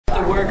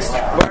works.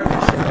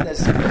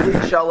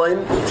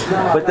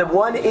 But the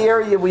one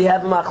area we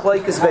have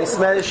machlokes Beis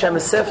Medrash and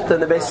Masifta,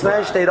 and the Beis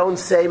Medrash they don't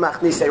say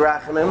Machnise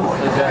Rachamim.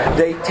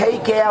 They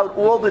take out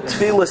all the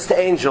tefillas to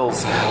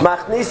angels.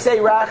 Machnise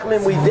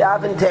Rachamim we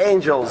daven to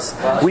angels.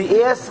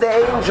 We ask the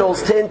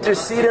angels to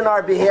intercede in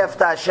our behalf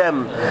to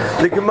Hashem.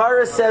 The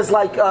Gemara says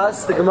like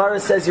us. The Gemara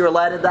says you're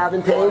allowed to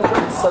daven to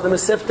angels. So the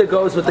Masifta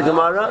goes with the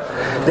Gemara.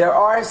 There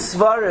are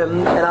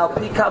svarim, and Al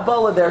Pi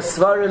Kabbalah there are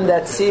svarim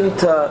that seem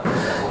to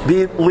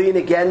lean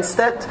against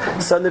it.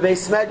 So in the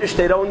Beis Medrash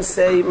they don't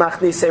say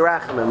Machnise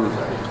Rachamim.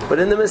 But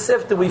in the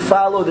Masifta we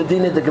follow the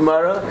din of the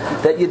Gemara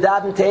that you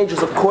daven to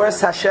angels. Of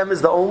course Hashem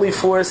is the only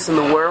force in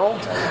the world,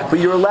 but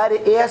you're allowed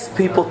to ask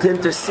people to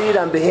intercede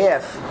on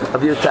behalf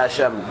of you to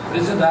Hashem. But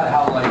isn't that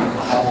how long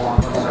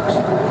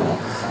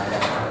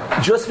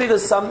Just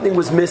because something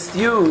was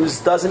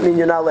misused doesn't mean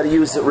you're not allowed to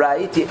use it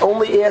right. You're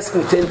only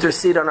asking to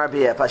intercede on our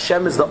behalf.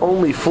 Hashem is the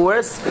only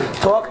force.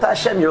 Talk to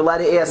Hashem. You're allowed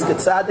to ask a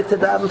tzaddik to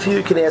daven for you.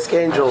 You can ask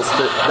angels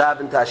to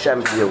daven to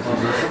Hashem for you.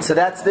 So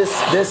that's this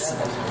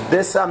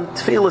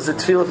tefillah is a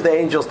tefillah for the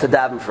angels to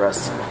daven for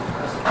us.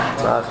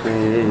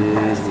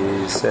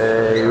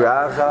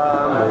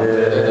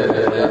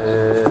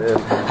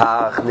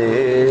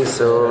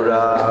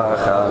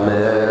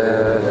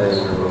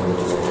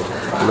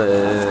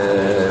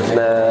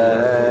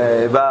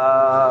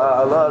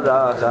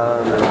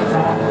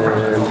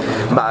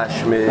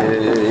 Mashmi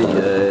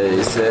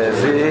Yesevimo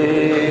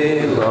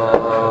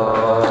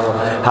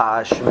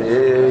Hashmi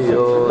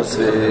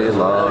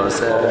Yosvimo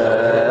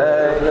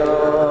Seino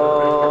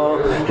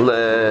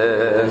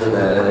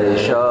Lefnei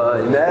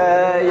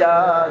Shoynei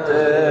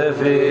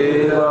Yadevimo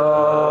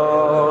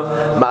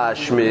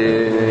Mashmi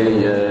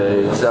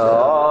Yetzako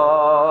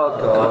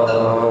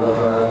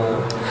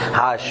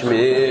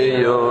Hashmi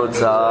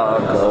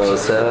Yotzako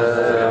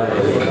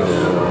Seino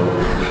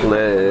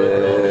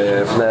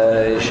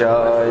Lefnei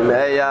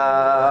Shoynei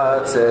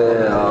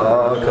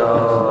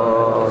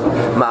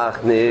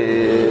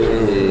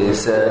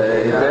Machnise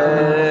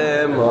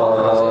demo,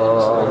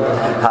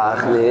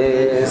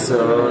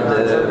 hachnisu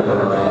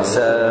demo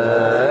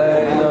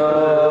seino,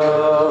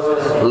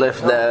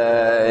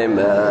 lifnei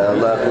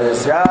melech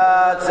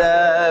nisrat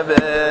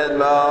zeved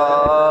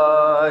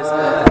mois,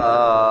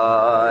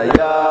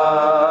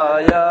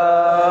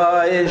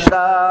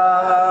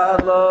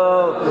 ishtadlo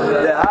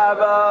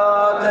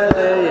dehabat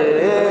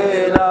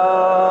elina.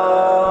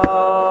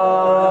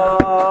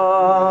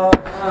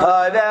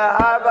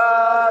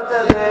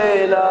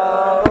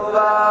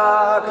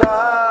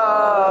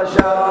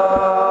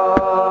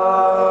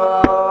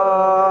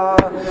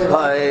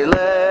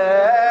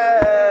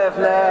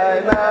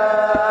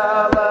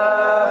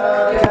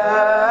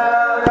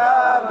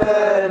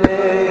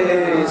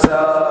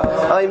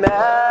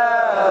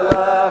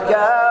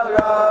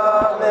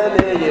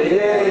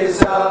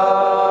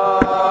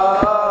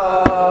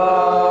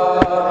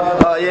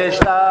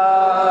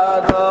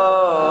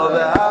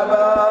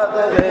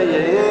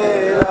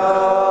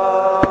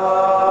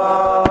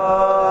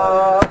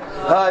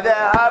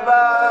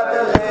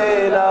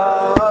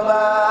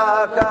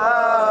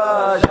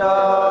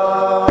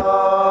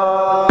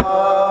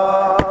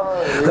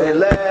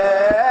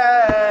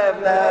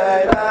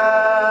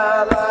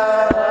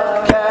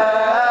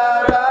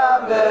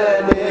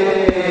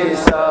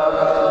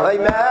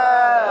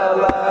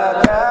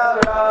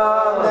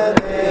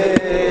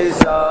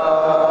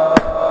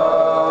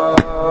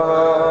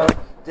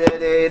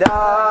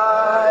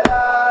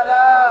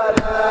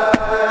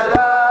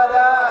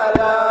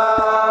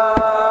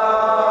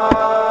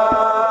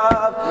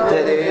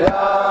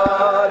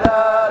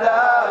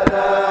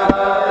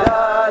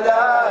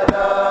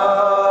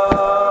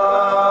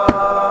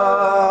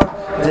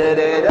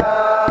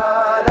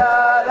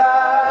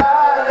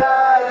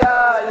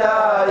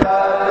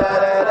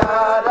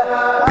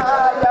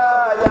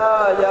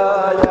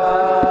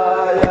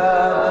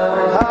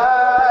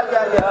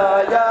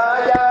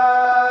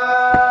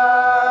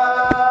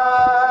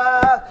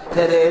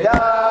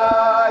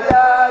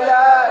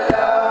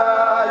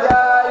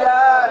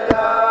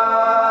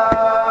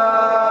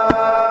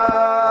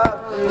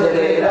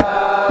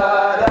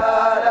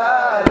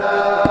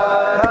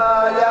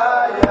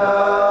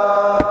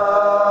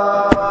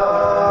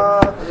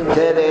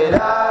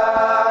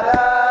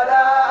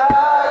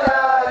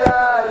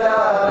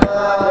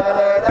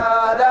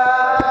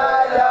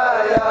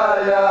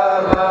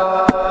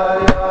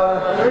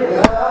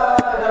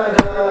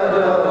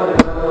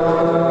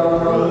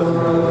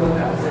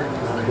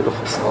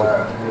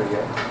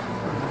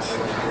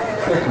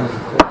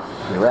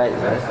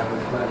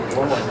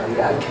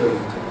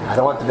 I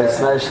don't want the Beis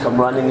Medrash to come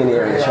running in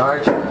here and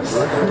charge us.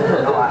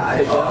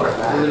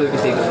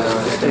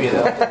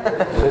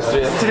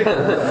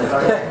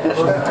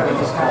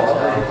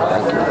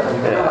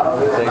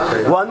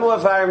 One more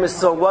virus,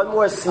 so one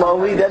more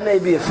slowly, then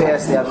maybe a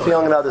fasting. I'm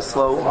feeling another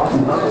slow.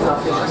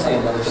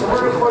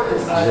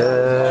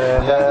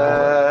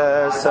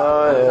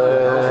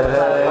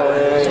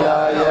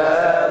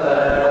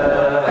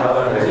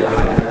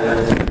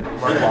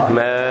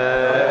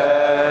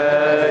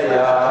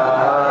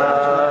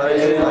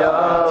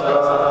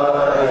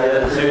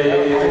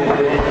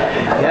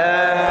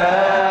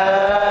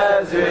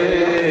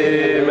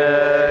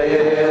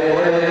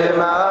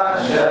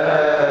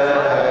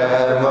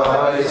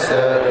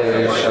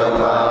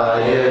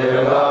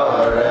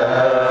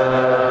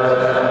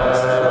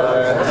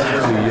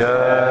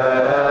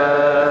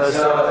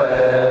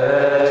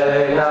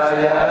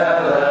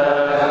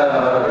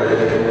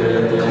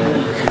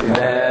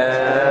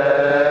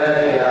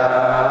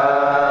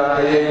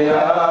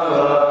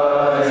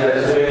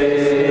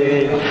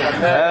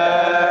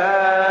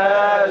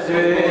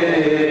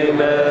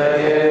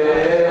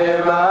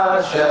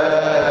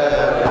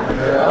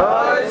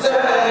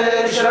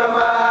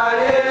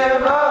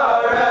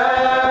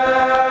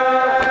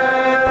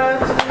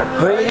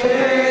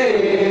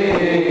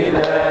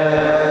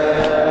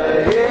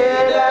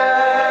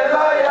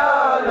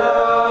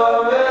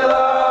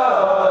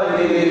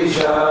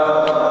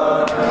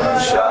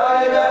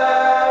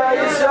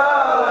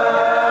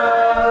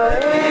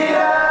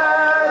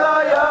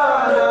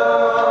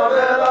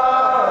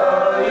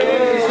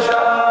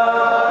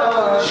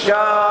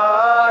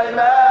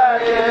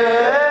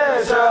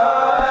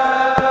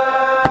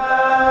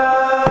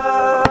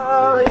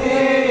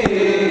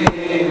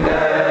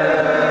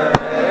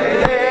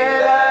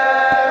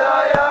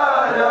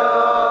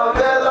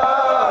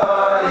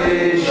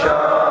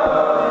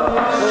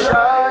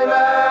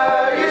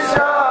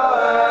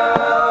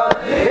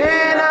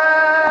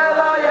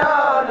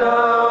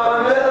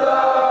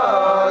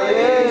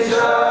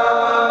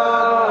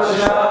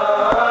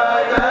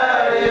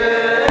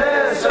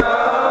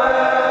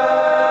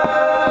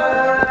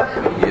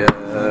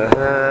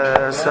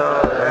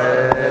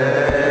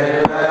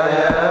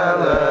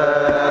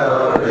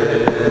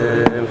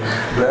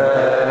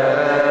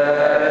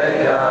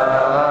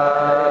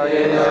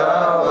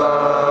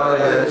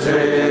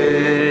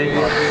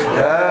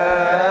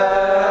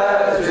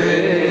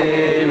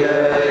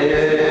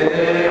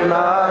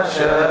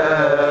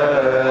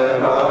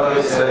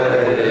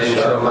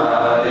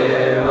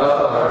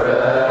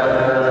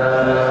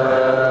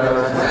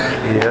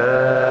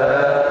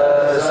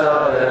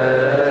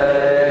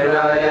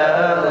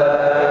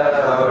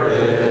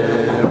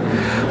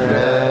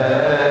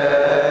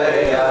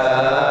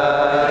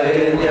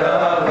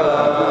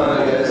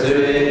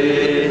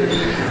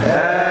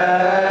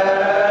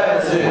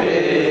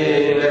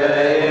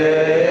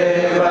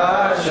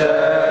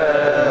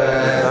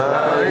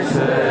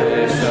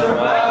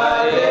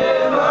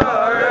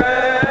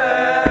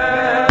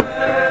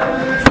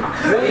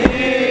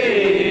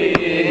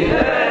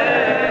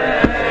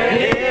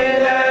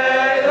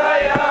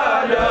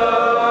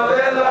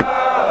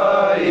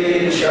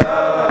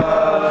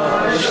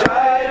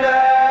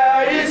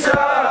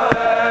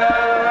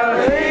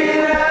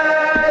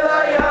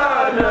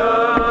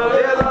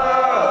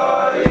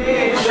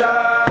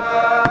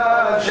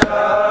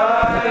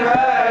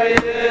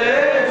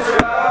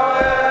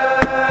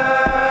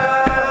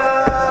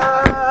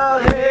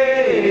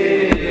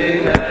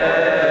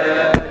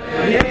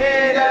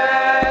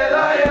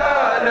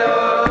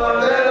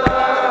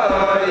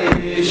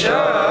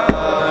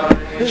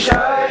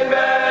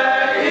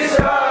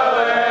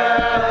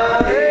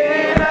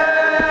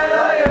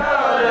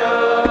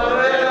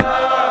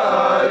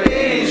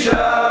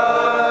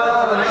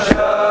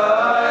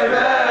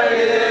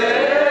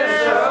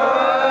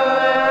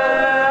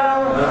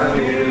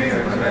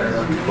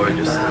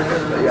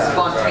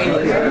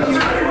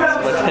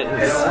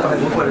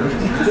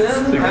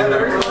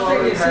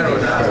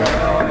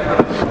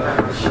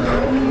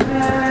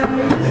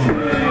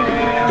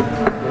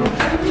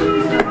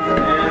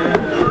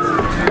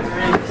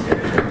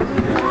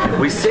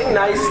 We sing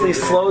nicely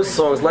slow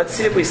songs. Let's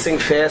see if we sing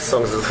fast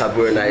songs as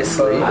Chabur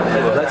nicely.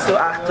 Let's do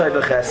Achtoi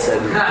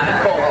B'Chesed.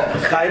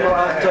 Chaim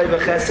Achtoi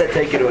B'Chesed,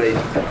 take it away.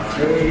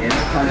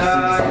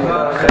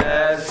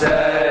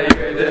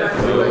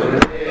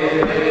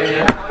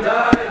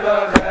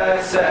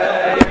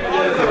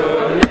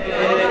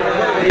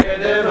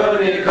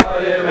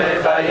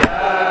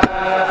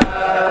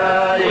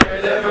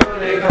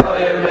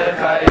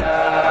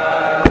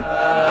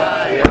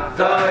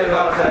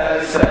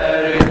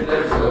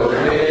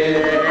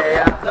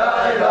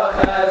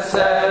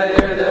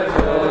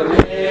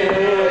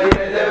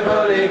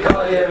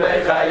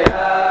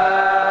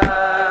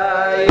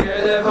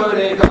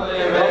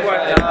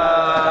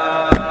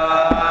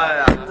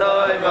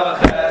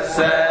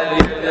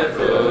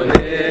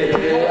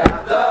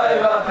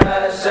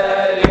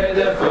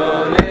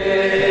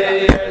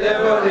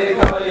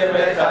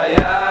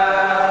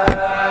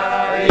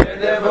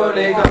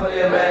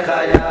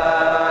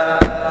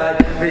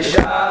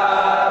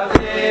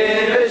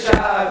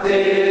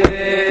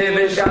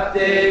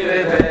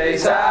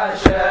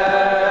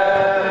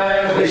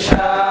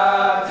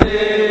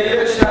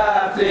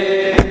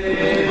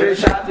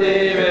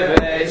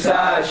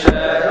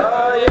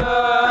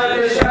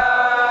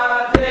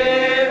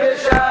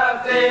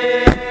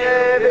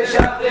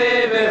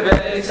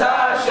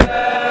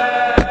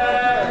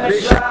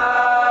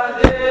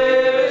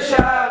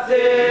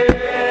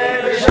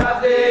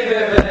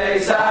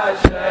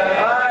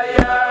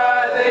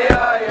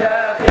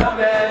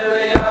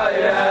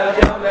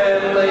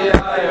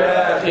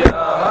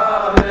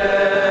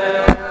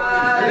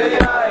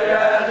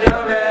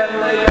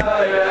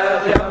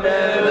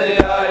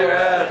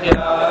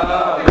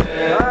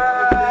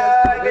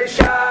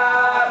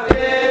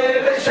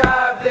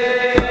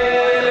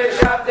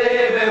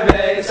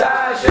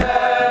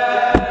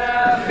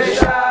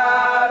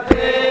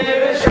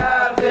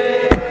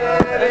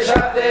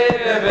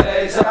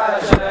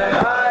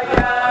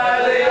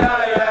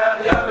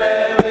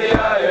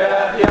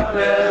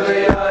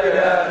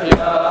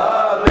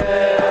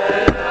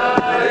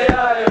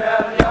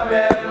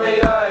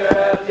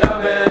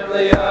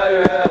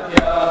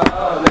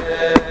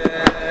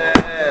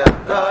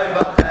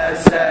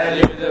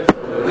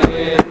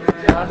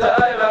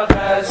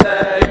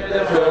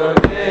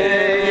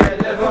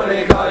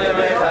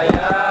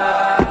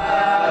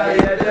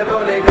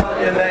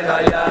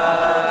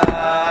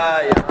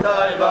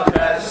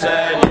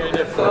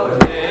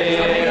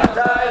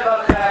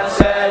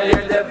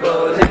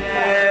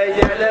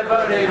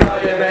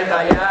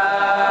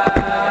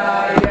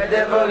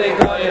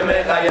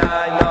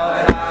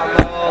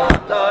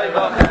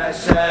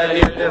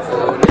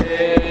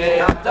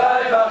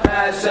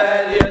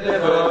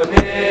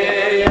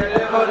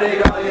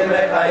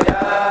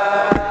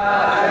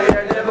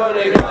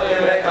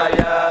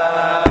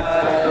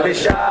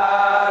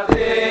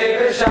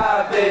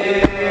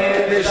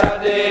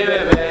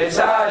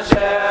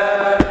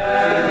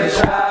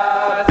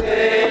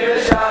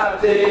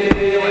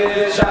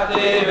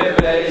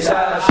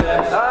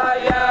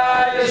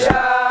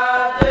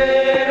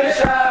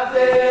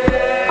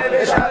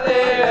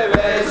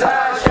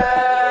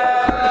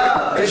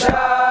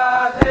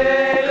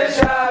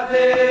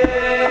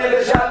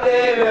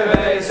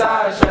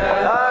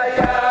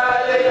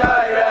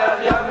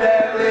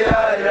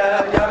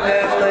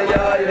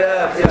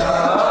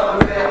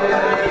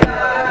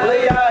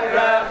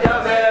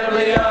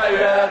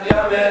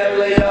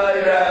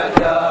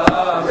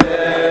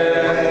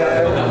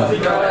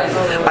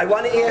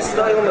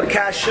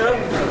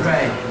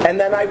 And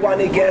then I want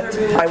to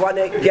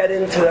get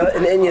into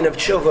an inyan of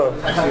Teshuva.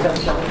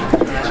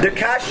 The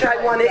kasha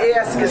I want to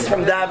ask is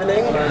from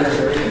davening.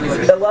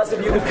 Elazar,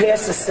 if you could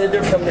pass the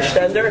siddur from the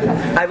stender.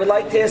 I would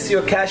like to ask you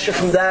a kasha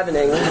from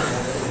davening.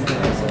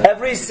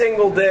 Every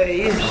single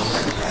day,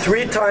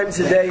 3 times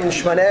a day in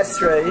Shemona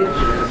Esrei,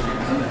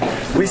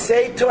 we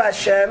say to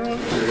Hashem,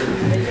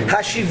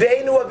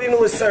 Hashivenu avinu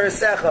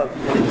l'sarasecha.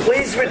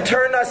 Please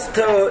return us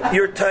to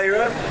your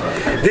Torah.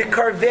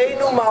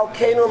 V'karvenu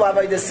malkeinu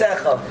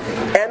l'avodasecha.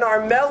 And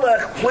our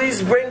Melech,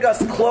 please bring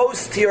us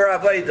close to your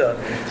avodah.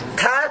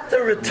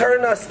 Tata,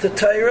 return us to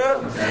Torah,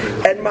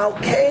 and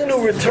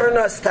Malkeinu, return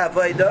us to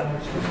avodah.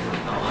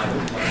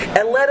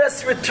 And let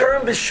us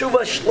return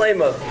b'shuva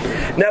shlema.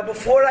 Now,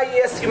 before I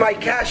ask you my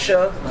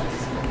kasha,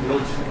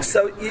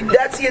 so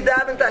that's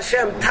Yadav and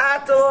Hashem.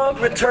 Tata,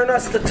 return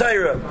us to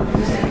Torah.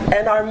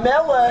 And our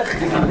Melech,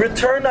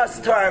 return us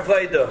to our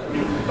Avodah.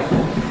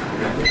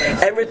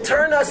 And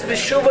return us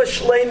b'shuva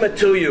shlema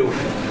to you.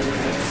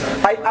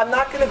 I'm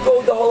not going to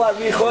go the whole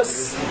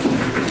arichos.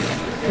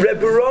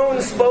 Rebbe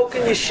Ron spoke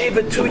in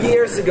yeshiva 2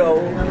 years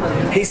ago.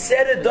 He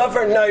said a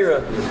davar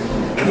naira.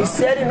 He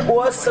said an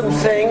awesome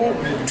thing.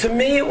 To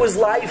me it was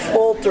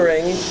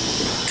life-altering.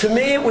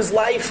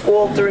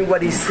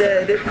 What he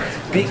said,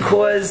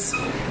 because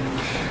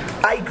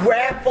I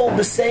grappled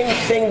the same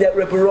thing that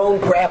Rebbe Ron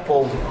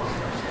grappled.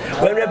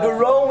 When Rebbe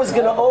Ron was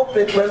going to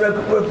open, when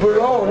Rebbe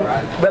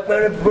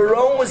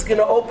Ron was going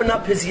to open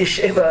up his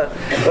yeshiva,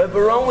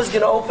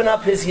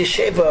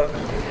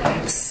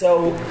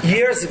 so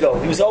years ago,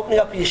 he was opening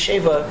up a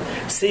yeshiva,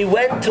 so he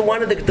went to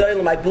one of the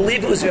G'daylim, I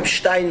believe it was Reb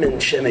Steinman,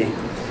 Shimi,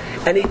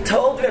 and he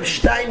told Reb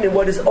Steinman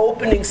what his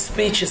opening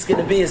speech is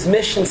going to be, his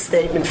mission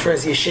statement for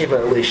his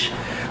yeshiva, Kalish.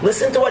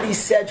 Listen to what he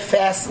said,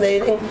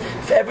 fascinating,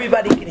 if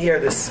everybody can hear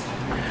this.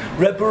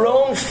 Rebbe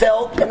Ron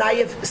felt, and I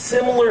have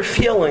similar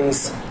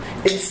feelings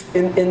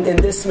in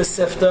this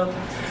Mesifta,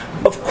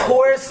 of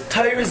course,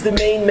 Torah is the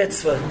main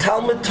mitzvah.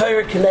 Talmud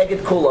Torah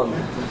Keneged Kulam.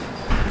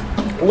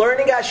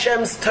 Learning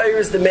Hashem's Torah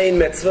is the main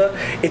mitzvah.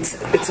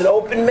 It's an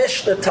open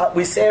Mishnah.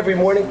 We say every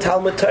morning,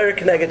 Talmud Torah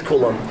Keneged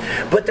Kulam.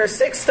 But there's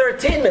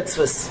 613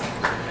 mitzvahs.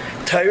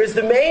 Torah is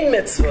the main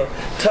mitzvah.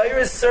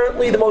 Torah is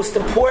certainly the most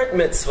important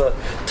mitzvah.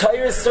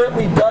 Torah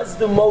certainly does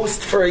the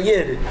most for a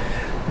Yid.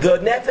 The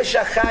Nefesh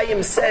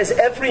HaChaim says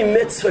every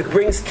mitzvah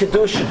brings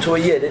Kedusha to a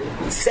Yid.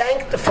 It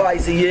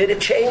sanctifies a Yid, it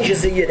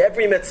changes a Yid,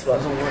 every mitzvah.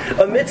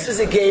 A mitzvah is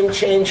a game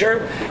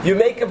changer. You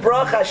make a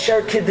bracha,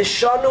 Asher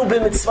Kiddishanu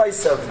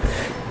b'mitzvaysav.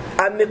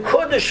 I'm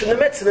Mekudesh in the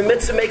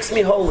mitzvah makes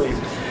me holy.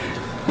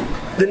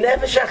 The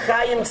Nefesh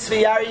HaChaim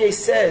Tzvi Aryeh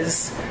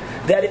says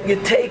that if you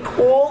take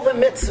all the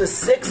mitzvahs,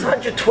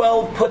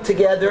 612 put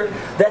together,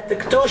 that the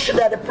Kedusha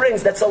that it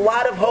brings, that's a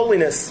lot of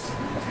holiness.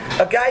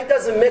 A guy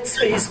does a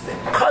mitzvah, he's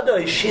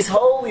kadosh, he's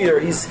holier,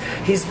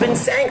 he's been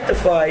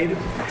sanctified.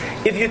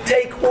 If you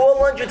take all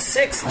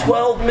 106,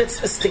 12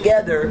 mitzvahs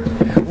together,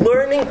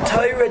 learning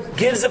Torah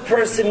gives a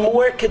person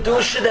more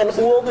kedusha than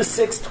all the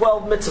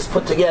 612 mitzvahs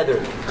put together.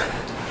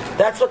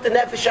 That's what the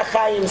Nefesh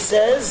HaChaim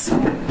says.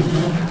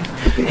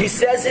 He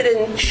says it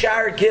in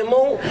Shar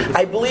Gimel.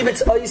 I believe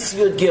it's Ois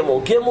Yud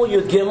Gimel. Gimel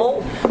Yud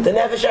Gimel. The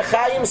Nefesh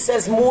HaChaim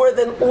says more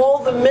than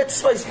all the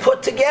mitzvahs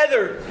put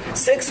together.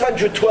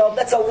 612.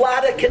 That's a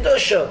lot of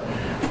Kedusha.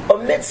 A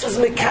mitzvah's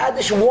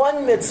Mekadesh.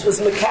 One mitzvah's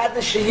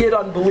Mekadesh a Yid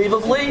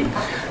unbelievably.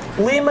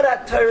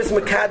 Limarat Torah is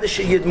Mekadesh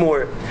a Yid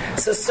more.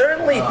 So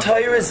certainly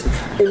Torah is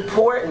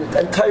important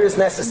and Torah is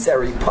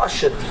necessary.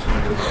 Pashut.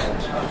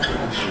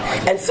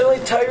 And certainly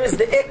Torah is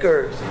the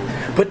Iker.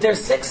 But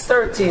there's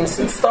 613.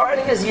 Since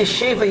starting his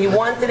yeshiva, he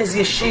wanted his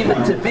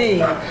yeshiva to be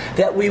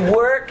that we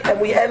work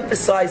and we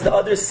emphasize the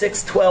other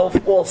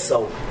 612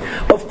 also.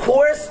 Of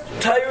course,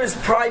 Torah is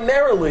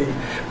primarily,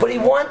 but he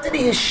wanted a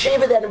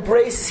yeshiva that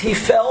embraces, he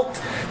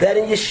felt that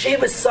in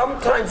yeshiva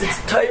sometimes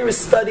it's Torah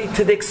study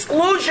to the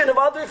exclusion of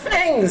other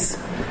things,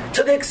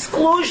 to the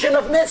exclusion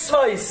of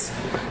mitzvahs.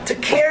 To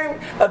care,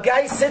 a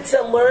guy sits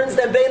and learns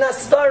that Bein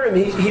Astarim,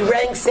 he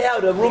ranks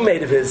out a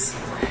roommate of his.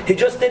 He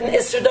just did an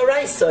Isser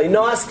Daraisa,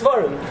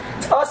 Astvarim.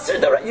 It's Isser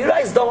Daraisa. You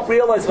guys don't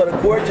realize what a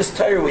gorgeous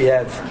Torah we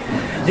have.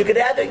 You could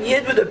have a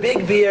Yid with a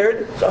big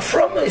beard,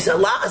 he's a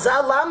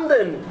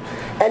Lamdan,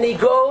 and he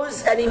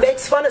goes and he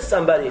makes fun of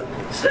somebody.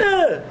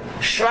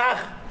 Shrach.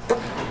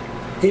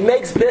 He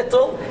makes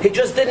bittul. He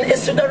just did an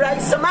Isser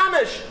Daraisa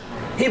Mamish.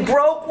 He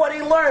broke what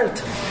he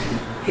learned.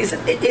 He's a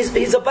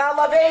Baal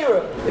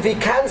Aveira. If he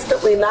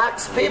constantly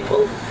knocks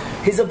people,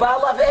 he's a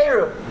Baal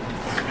Aveira.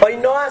 I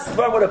know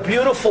what a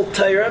beautiful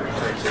Torah.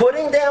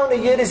 Putting down a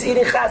Yid is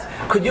eating chazer.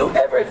 Could you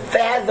ever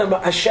fathom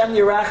Hashem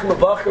Yerachim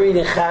Abacher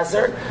eating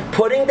chazer?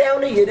 Putting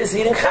down a Yid is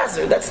eating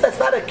chazer. That's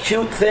not a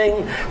cute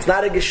thing. It's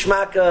not a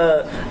geschmack.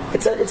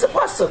 It's a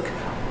pasuk.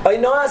 I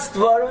know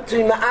Astvaru to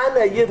be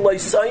ma'ana Yid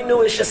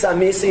loisainu ishas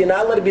amisa. You're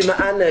not allowed to be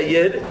ma'ana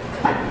Yid.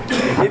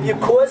 If you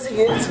cause a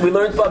Yid, we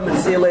learned about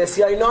Mitzvah last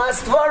year, I know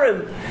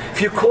Astvarim.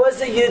 If you cause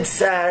a Yid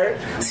sar,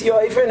 so you're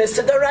over and it's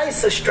a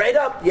daraisa, straight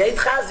up. You ate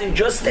chazer, you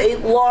just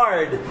ate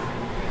lard.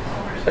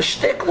 A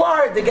shtick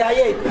lard the guy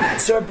ate.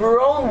 So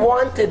Baron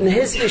wanted in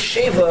his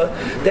yeshiva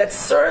that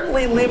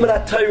certainly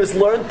Limud Torah is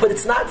learned, but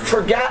it's not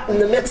forgotten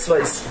the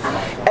mitzvahs.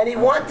 And he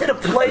wanted a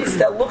place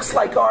that looks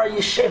like our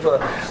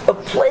yeshiva, a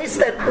place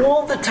that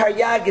all the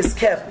taryag is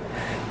kept.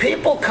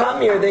 People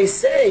come here, they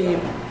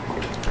say,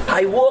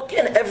 I walk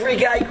in, every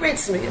guy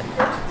greets me.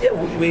 Yeah,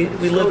 we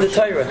live the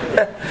Torah.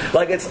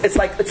 Like it's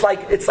like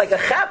a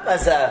chap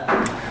as a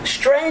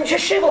strange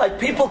yeshiva. Like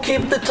people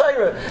keep the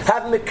Torah.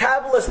 Have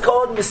Mekabelas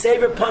called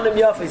Mesaver Panim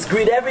Yafis.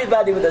 Greet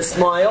everybody with a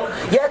smile.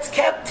 Yeah, it's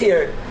kept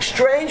here.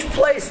 Strange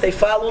place. They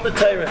follow the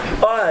Torah.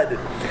 Odd.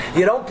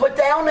 You don't put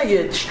down a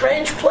Yid.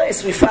 Strange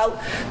place. We follow.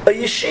 A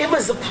yeshiva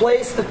is a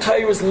place the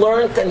Torah is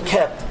learned and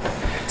kept.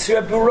 So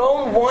Rabbi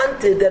Ron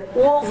wanted that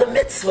all the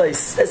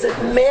mitzvahs, there's a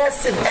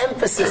massive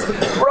emphasis.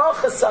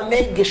 Brachas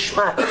ameid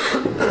geshmak.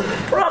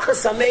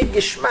 Brachas ameid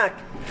geshmak.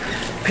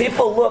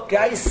 People look,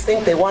 guys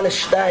think they want to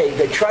shtay.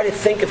 They try to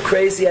think of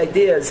crazy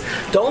ideas.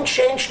 Don't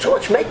change too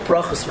much. Make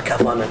brachas with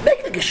kavanah.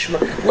 Make a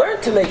geshmak.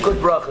 Learn to make good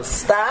brachas.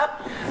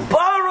 Stop.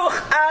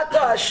 Baruch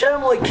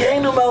Hashem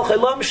Elokeinu melech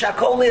haolam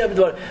shehakol nהיה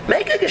b'dvaro.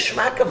 Make a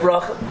geschmack of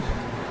bracha.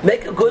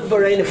 Make a good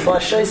barei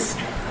nefashos.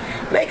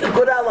 Make a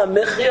good ala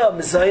michya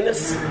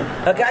mezainis.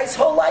 A guy's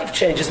whole life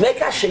changes.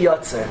 Make a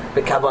sheyotzer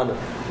b'kavanah.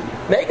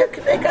 Make a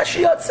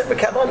sheyotzer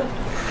b'kavanah.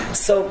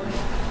 So,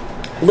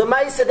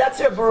 Lemaisa, that's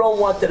what Baron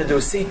wanted to do.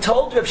 So he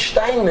told Rav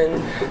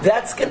Steinman,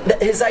 that's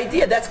his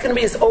idea. That's going to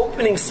be his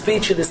opening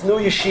speech of this new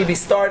yeshiva he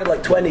started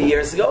like 20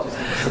 years ago.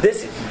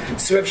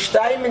 So Rav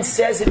Steinman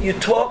says if you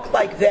talk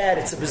like that,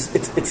 it's a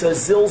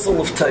zilzal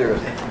of Torah.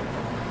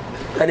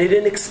 And he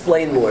didn't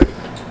explain more.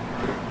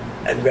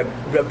 And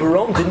Reb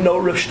Baron didn't know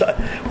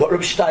what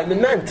Rav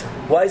Steinman meant.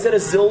 Why is that a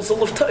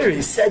zilzal of Torah?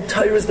 He said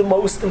Torah is the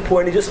most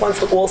important. He just wants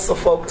to also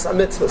focus on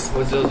mitzvahs.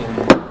 What's zilzal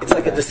mean? It's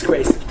like a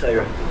disgrace of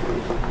Torah.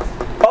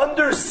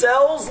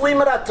 Undersells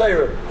Limud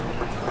Torah.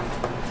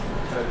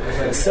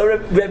 So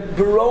Reb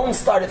Baron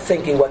started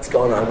thinking what's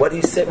going on. What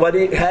he said, how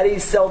did he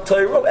sell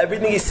Torah?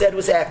 Everything he said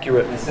was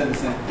accurate.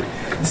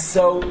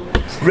 So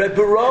Reb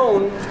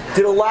Baron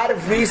did a lot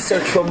of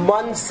research for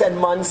months and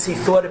months. He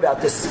thought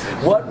about this.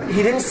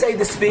 He didn't say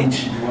the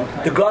speech.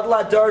 The Gadol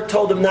Hador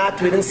told him not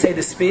to. He didn't say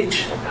the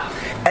speech.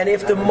 And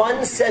after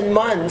months and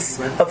months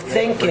of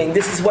thinking,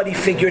 this is what he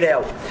figured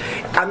out.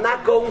 I'm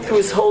not going through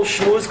his whole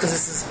shmuz because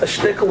this is a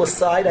shtickle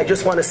aside. I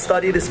just want to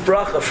study this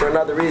bracha for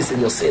another reason.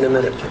 You'll see in a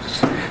minute.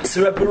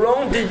 So Reb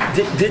Baron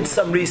did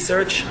some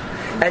research,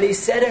 and he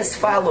said as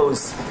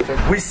follows.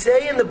 We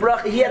say in the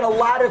bracha, he had a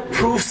lot of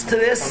proofs to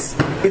this.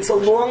 It's a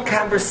long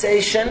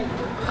conversation,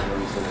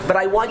 but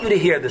I want you to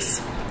hear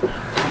this.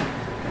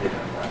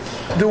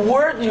 The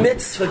word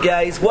mitzvah,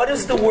 guys, what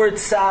does the word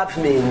sav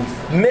mean?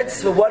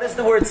 Mitzvah, what does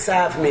the word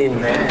sav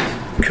mean?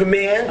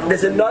 Command.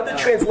 There's another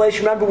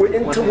translation. Remember, we're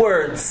into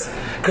words.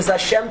 Because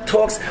Hashem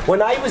talks.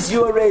 When I was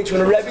your age,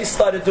 when the Rabbi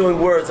started doing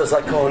words, I was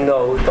like, oh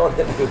no, don't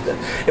do that.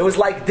 It was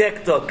like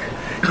dikduk.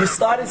 You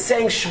started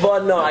saying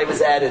shvana, I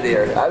was out of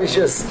there. I was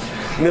just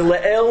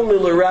mila'el,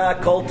 milara,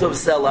 kol tov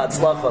sela,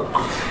 tzlacha.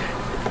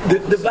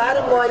 The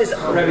bottom line is I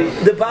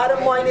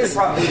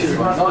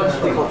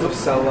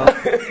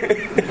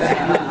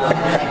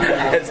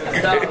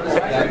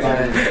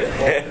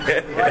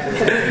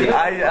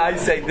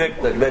say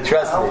dikduk,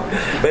 trust me.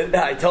 But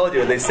I told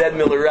you, they said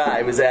milara,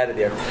 I was out of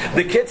there.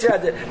 The kids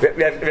had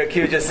Rabbi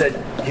just said,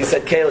 he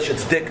said Kalish,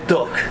 it's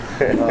dikduk.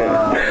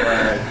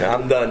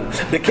 I'm done.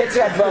 The kids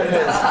had fun.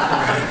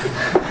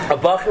 A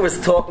bacher was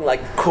talking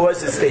like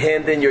causes to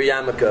hand in your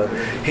yarmulke.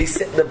 He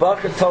said the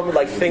bacher told me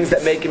like things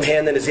that make him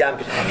hand in his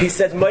yarmulke. He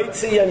said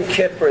Moitzi and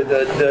Kippur,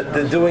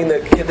 the doing the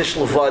Kiddush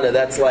Levana.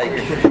 That's like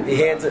he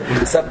hands it.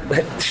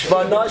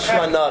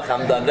 Shvanach.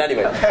 I'm done. But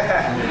anyway,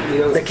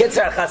 the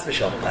kitzur chas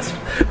v'shalom.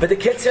 But the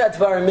kitzur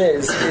advarim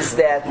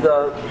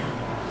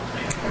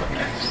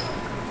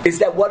is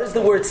that what does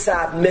the word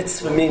sav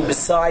mitzvah mean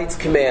besides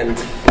command?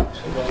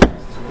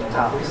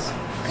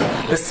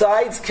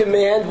 Besides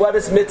command, what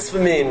does mitzvah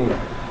mean?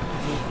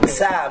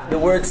 Sav, the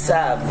word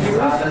sav.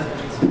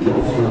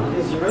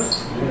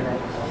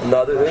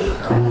 Another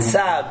thing.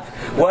 Sav.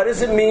 What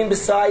does it mean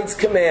besides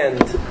command?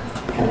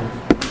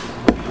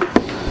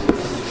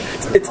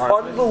 It's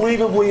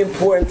unbelievably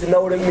important to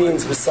know what it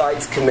means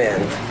besides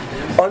command.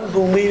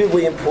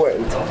 Unbelievably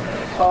important.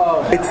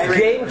 It's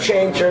game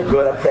changer.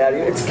 Good, I'm proud of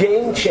you. It's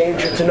game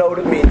changer to know what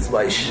it means,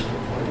 Maish.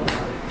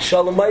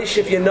 Shalom Maish,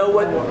 if you know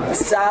what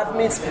sav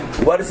means,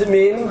 what does it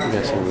mean?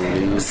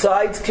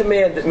 Besides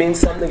command, it means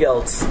something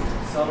else.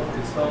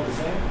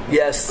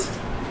 Yes.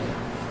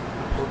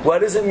 What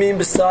does it mean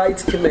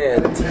besides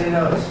command?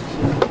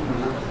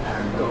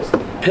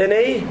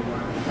 Penny?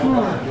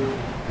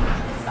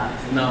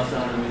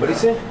 What do you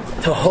say?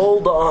 To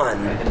hold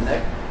on.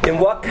 In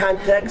what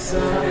context?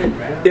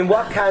 In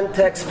what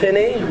context,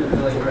 Penny?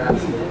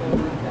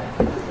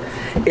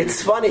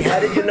 It's funny. How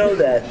did you know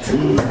that?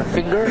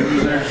 Finger?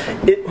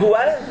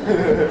 What?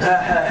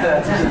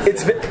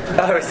 It's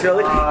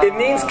really. It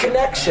means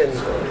connection.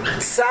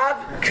 Sav,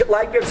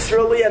 like Rav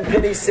Sruli and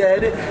Penny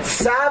said,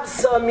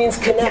 Savsa means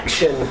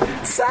connection.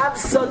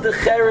 Savsa the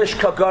cherish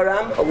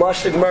kagaram, Allah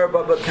shigmar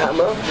baba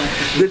kama.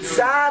 The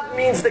Sav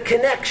means the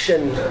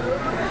connection.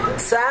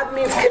 Sav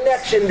means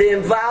connection. The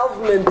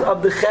involvement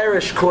of the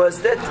cherish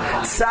caused it.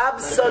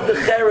 Savsa the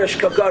cherish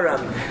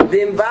kagaram.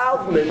 The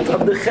involvement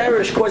of the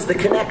cherish caused the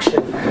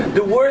connection.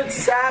 The word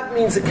sav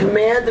means a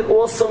command. It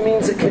also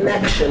means a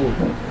connection.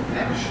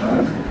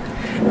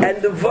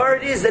 And the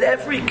word is that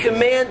every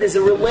command is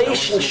a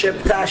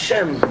relationship to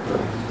Hashem.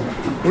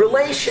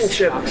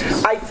 Relationship.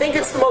 I think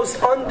it's the most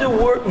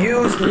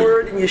underused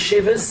word in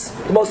yeshivas.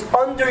 The most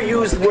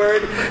underused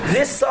word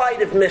this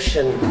side of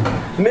mission.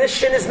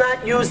 Mission is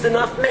not used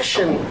enough.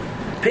 Mission.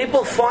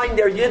 People find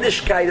their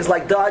Yiddishkeit is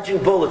like dodging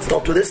bullets.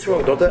 Don't do this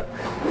wrong. Don't do that.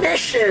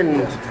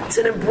 Mission. It's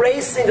an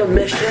embracing of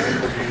mission.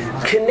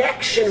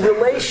 Connection.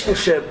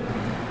 Relationship.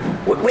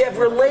 We have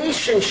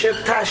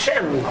relationship to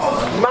Hashem.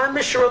 My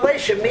mission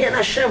relationship. Me and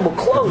Hashem. We're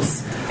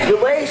close.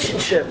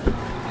 Relationship.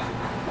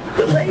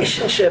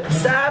 Relationship.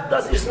 Sav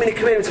doesn't just mean a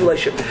commitment to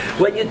relationship.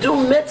 When you do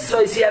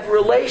mitzvahs, you have a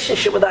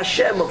relationship with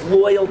Hashem of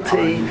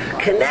loyalty,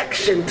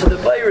 connection to the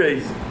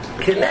Bayrei.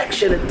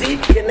 Connection, a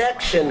deep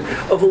connection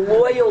of a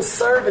loyal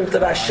servant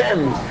of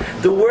Hashem.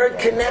 The word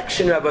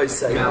connection, Rabbi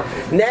say.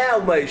 Now,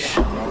 Moshe,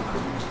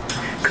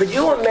 could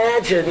you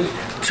imagine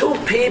two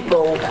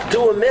people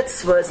do a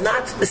mitzvah? It's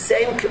not the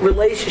same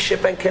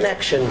relationship and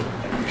connection.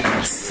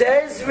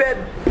 Says Reb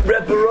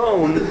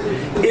Baron,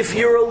 if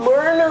you're a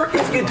learner,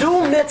 if you do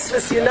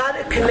mitzvahs, you're not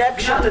a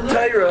connection to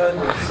Torah,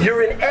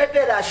 you're an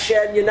Eved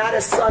Hashem, you're not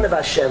a son of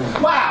Hashem.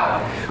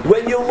 Wow!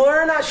 When you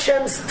learn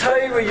Hashem's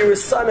Torah, you're a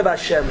son of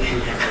Hashem.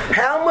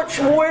 How much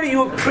more do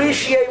you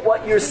appreciate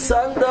what your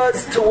son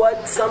does to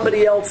what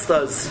somebody else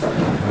does?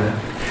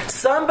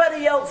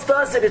 Somebody else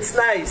does it, it's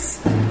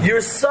nice. Your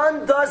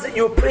son does it,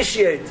 you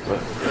appreciate.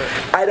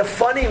 I had a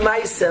funny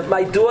ma'aseh.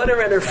 My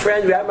daughter and her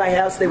friend were at my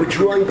house, they were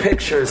drawing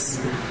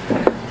pictures.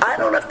 I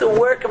don't have to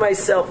work on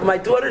myself. My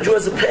daughter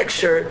draws a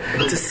picture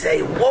to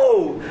say,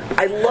 whoa,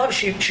 I love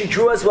she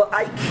draws well.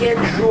 I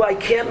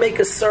can't make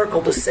a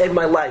circle to save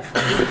my life.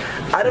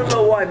 I don't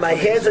know why. My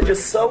hands are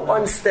just so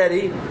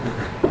unsteady.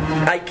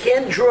 I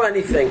can't draw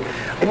anything.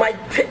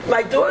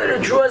 My daughter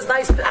draws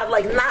nice. I'm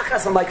like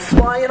nachas. I'm like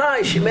flying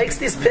eyes. She makes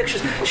these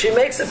pictures. She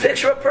makes a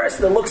picture of a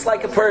person that looks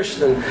like a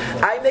person.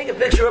 I make a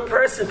picture of a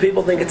person.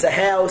 People think it's a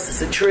house.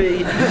 It's a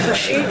tree.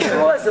 She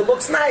draws. It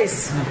looks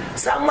nice.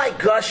 So I'm like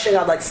gushing.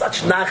 I'm like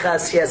such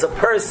nachas. She has a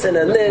person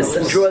and this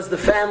and draws the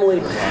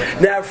family.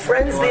 Now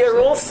friends there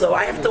also.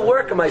 I have to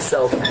work on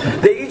myself.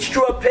 They each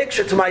draw a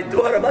picture to my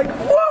daughter. I'm like,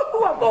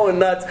 whoa! I'm going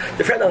nuts.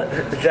 The friend,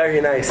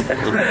 very nice.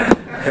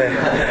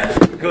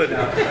 Good.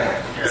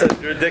 It's a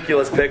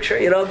ridiculous picture,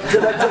 to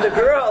the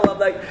girl, I'm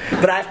like,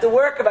 but I have to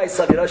work on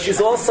myself,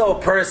 she's also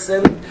a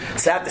person,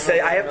 so I have to say,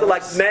 I have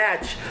to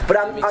match, but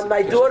on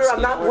my daughter,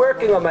 I'm not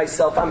working on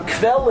myself, I'm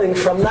kvelling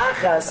from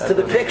nachas to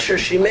the picture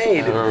she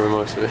made.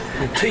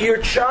 To your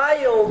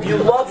child, you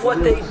love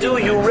what they do,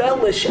 you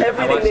relish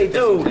everything they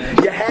do,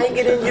 you hang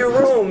it in your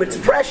room, it's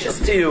precious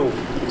to you.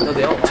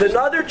 To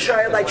another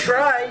child, I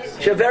try,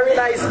 she's a very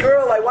nice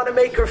girl, I want to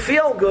make her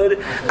feel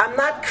good, I'm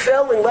not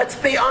kvelling, let's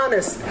be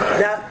honest.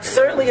 Now,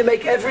 certainly you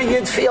make every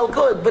yid feel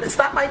good, but it's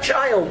not my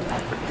child.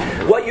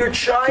 What your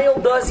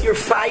child does, you're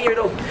fired.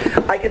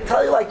 I can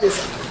tell you like this.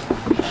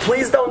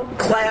 Please don't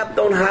clap,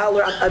 don't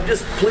holler.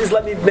 Please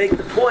let me make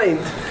the point.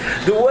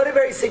 The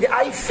Waterbury Singing,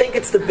 I think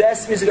it's the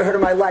best music I heard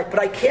in my life, but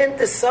I can't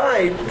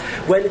decide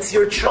when it's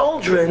your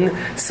children,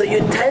 so you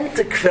tend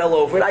to kvel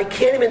over it. I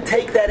can't even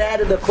take that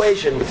out of the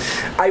equation.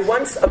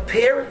 A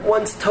parent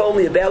once told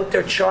me about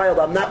their child,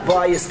 I'm not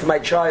biased to my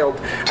child,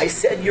 I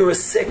said, you're a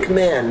sick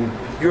man.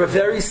 You're a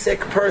very sick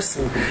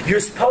person. You're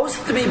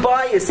supposed to be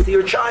biased to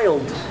your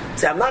child.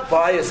 Say, I'm not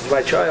biased to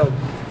my child.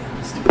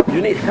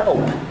 You need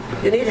help.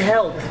 You need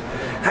help.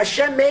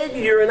 Hashem made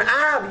you, you're an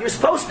Ab, you're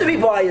supposed to be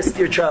biased to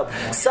your child.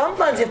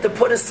 Sometimes you have to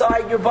put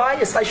aside your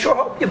bias. I sure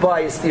hope you're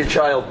biased to your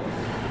child.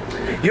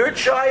 Your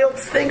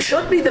child's thing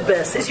should be the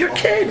best. He's your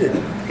kid.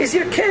 He's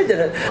your kid.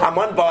 I'm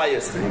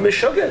unbiased.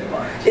 Meshuggah.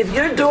 If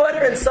your daughter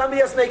and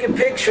somebody else make a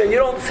picture and you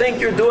don't think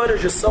your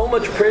daughter's just so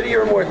much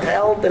prettier, more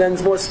talented,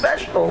 and more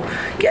special,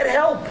 get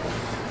help.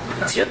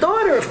 It's your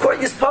daughter. Of course,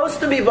 you're supposed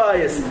to be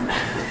biased.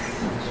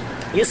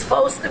 You're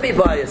supposed to be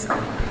biased.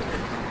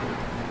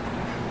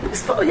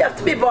 You have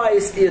to be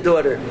biased to your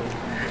daughter.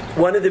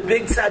 One of the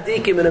big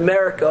tzaddikim in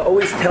America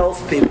always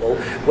tells people,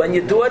 when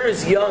your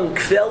daughter's young,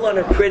 kvel on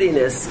her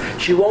prettiness,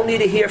 she won't need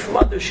to hear from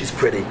others she's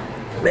pretty.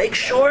 Make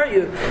sure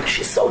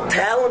she's so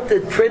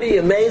talented, pretty,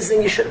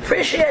 amazing, you should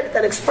appreciate it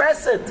and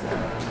express it.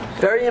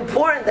 Very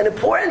important, and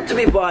important to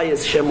be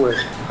biased, Shimler.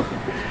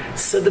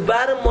 So the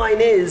bottom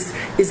line is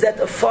that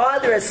a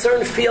father has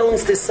certain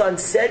feelings to his son.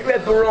 Said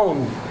Reb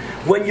Baron,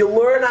 when you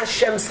learn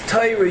Hashem's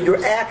Torah,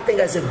 you're acting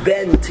as a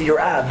ben to your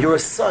Ab. You're a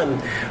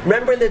son.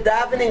 Remember in the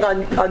davening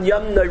on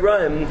Yom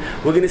Noraim,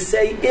 we're going to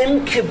say,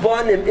 Im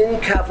Kibonim,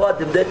 Im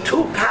Kavadim. There are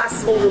two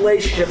possible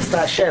relationships to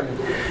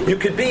Hashem. You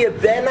could be a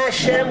ben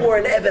Hashem or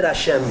an Eved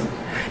Hashem.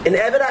 An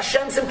Eved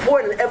Hashem's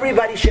important.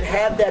 Everybody should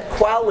have that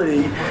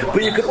quality.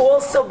 But you could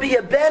also be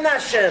a ben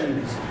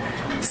Hashem.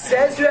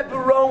 Says Reb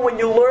Baron, when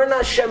you learn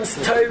Hashem's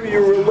Torah,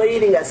 you're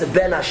relating as a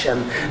Ben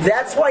Hashem.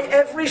 That's why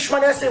every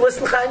Shemon Esrei,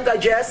 listen, Chaim,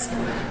 digest.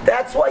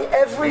 That's why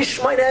every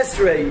Shemon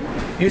Esrei,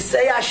 you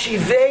say,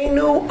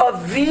 Ashivenu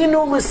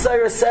avinu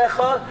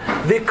l'sayrasecha,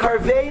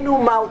 v'karvenu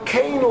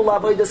malkeinu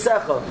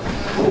l'avodasecha.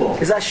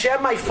 Is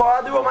Hashem my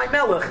father or my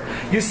melech?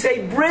 You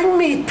say, bring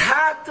me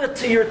tata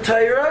to your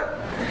Torah,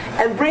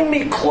 and bring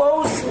me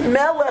close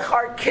melech,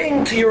 our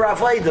king, to your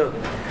avodah.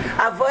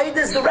 Avodah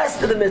is the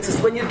rest of the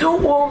mitzvahs. When you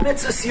do all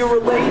mitzvahs, you're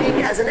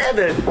relating as an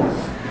Eved.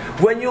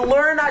 When you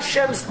learn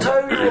Hashem's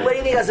Torah, you're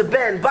relating as a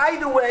Ben. By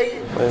the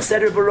way,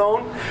 said Reb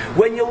Baron,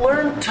 when you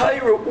learn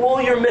Torah,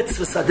 all your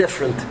mitzvahs are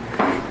different.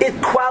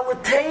 It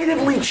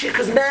qualitatively,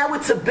 because now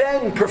it's a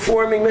Ben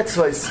performing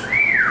mitzvahs.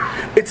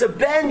 It's a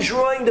Ben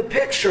drawing the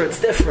picture, it's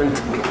different.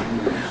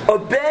 A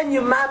Ben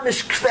you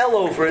mamish kvel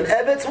over. An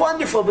Eved's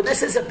wonderful, but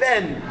this is a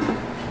Ben.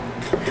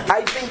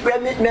 I think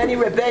many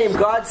Rebbeim,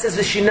 God says,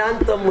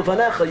 V'shinantam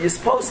levanecha, you're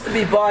supposed to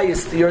be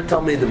biased to your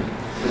Talmidim.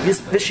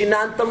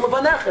 V'shinantam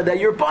levanecha, they're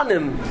your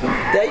banim.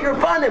 They're your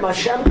banim.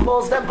 Hashem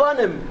calls them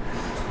banim.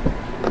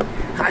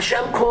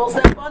 Hashem calls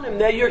them banim.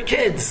 They're your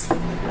kids.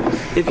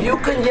 If you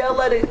can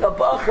yell at a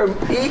bacher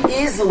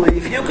easily,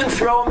 if you can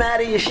throw him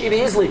out of yeshiva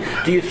easily,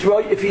 do you throw?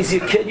 If he's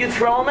your kid, you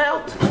throw him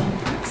out.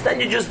 So then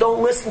you just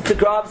don't listen to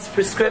God's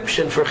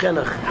prescription for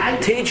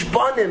chinuch. Teach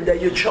banim. They're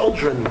your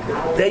children.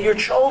 They're your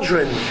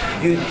children.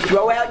 You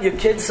throw out your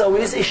kids so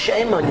easy.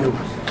 Shame on you.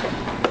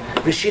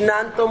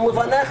 V'shinantom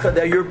levanecha.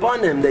 They're your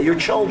banim. They're your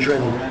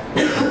children.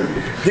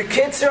 The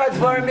Kitzur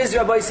Advarim is,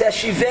 Rabbi says,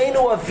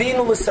 Shivenu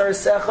avinu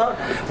l'sarsecha.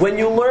 When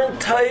you learn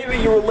Torah,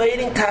 you're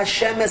relating to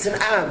Hashem as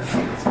an Av.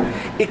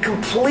 It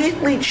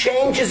completely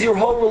changes your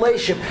whole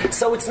relationship.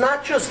 So it's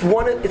not just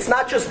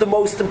the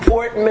most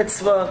important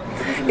mitzvah.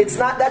 It's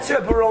not, that's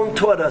what Baron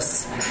taught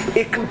us.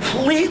 It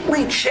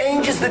completely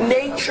changes the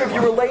nature of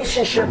your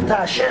relationship to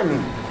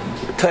Hashem.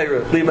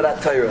 Torah,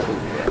 Limadat Torah.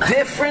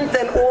 Different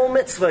than all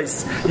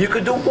mitzvahs. You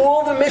could do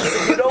all the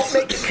mitzvahs. You don't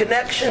make a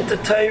connection to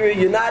Torah.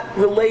 You're not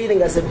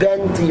relating as a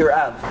ben to your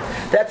Av.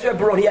 That's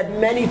Rabbi Ron. He had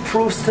many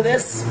proofs to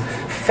this.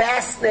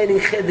 Fascinating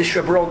chiddush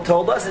Rabbi Ron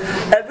told us.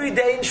 Every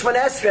day in Shemon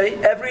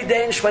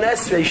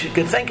Esrei, you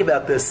should think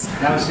about this.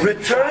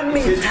 Return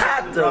me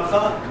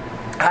tata.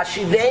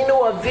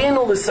 Hashivenu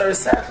avinu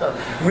l'sarsecha.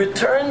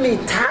 Return me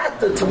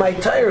tata to my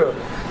Torah.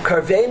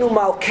 Karvenu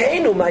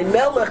malkeinu, my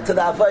melech to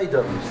the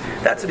Avodah.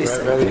 That's what he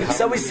said.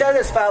 So we said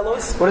as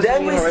follows. What does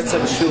it mean?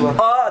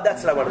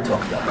 That's what I want to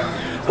talk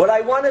about. What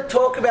I want to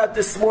talk about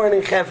this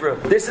morning, Chevra.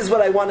 This is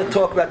what I want to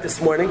talk about this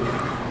morning.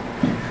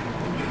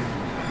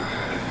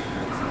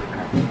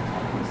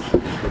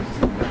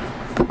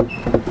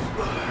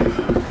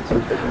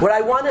 What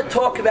I want to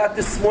talk about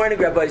this morning,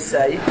 Rabbi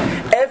say,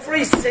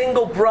 every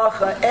single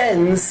bracha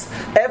ends,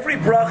 every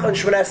bracha in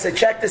Shemon Esrei,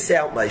 check this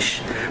out,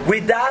 Maish. We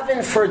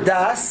daven for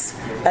das,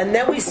 and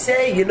then we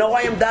say, you know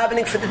why I'm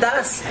davening for the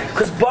das?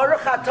 Because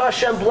Baruch Atah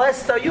Hashem,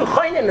 blessed are you,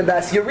 Chaynin the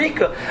das,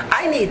 Eureka.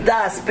 I need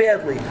das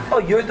badly. Oh,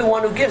 you're the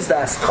one who gives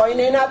das.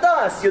 Chaynin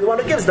das, you're the one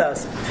who gives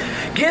das.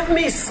 Give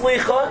me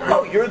slicha.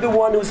 Oh, you're the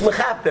one who's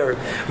mechaper.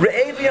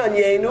 Re'evi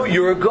anyenu,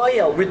 you're a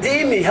goyel.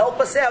 Redeem me, help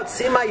us out.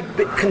 See my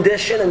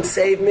condition and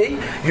save me.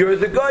 You're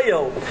the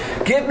goyel.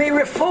 Give me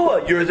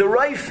refuah. You're the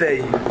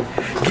raifei.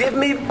 Give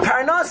me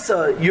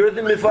parnasa. You're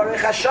the mivarech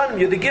hashanim.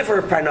 You're the giver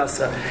of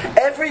parnasa.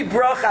 Every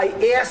brach I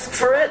ask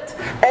for it,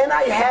 and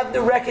I have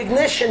the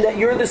recognition that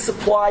you're the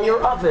supplier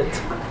of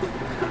it.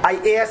 I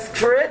ask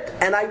for it,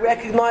 and I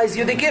recognize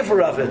you're the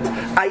giver of it.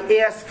 I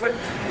ask for it.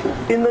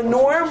 In the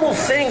normal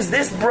things,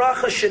 this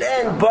bracha should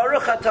end,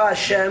 Baruch Atah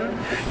Hashem,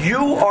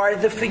 you are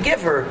the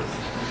forgiver.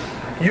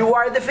 You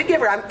are the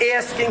forgiver. I'm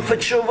asking for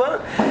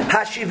tshuva.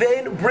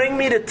 Hashivein, bring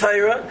me the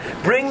Torah,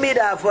 bring me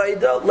the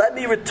Avodah, let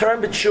me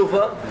return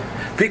b'tshuva,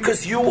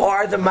 because you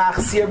are the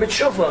machzir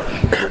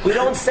b'tshuva. We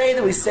don't say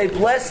that, we say,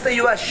 blessed are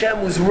you Hashem,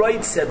 who's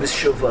right said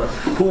b'tshuva,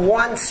 who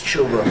wants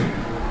tshuva.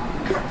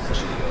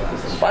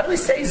 Why do we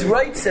say he's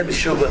right, said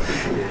b'tshuva?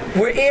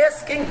 We're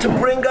asking to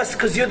bring us,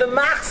 because you're the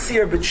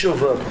machzir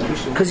b'tshuva.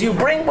 Because you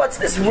bring, what's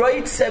this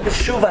right, said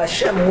b'tshuva?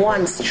 Hashem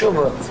wants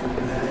tshuva.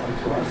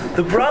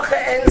 The bracha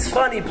ends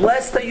funny.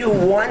 Blessed are you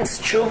who wants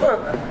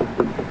tshuva.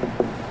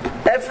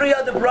 Every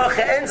other bracha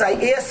ends, I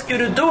ask you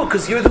to do it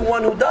because you're the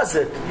one who does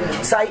it.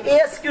 So I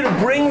ask you to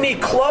bring me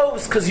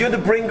close because you're the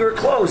bringer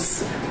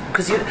close.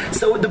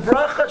 So the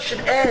bracha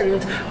should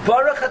end,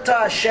 Baruch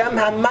Atah Hashem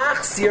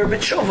hamachzir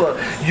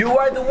b'tshuva. You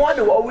are the one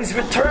who always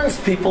returns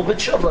people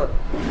b'tshuva.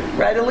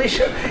 Right,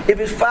 Alicia? If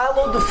it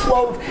followed the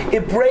flow,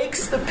 it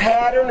breaks the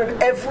pattern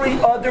of every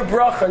other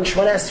bracha in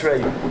Shemon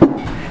Esrei.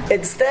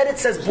 Instead it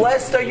says,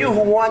 blessed are you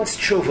who wants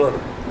tshuva.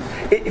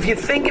 If you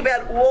think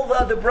about all the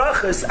other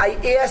brachas, I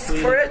ask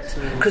for it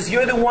because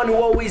you're the one who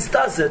always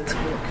does it.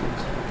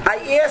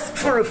 I ask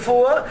for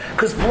refuah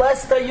because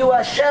blessed are you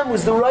Hashem,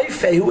 who's the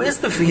Raifei, who is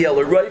the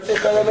healer. Raifei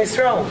Chalam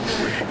Yisrael.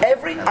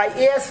 I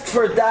ask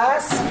for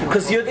das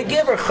because you're the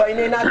giver.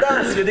 Chaynein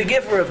das, you're the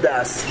giver of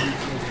das.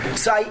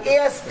 So I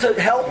ask to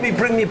help me,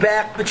 bring me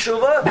back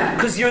b'tshuva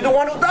because you're the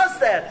one who does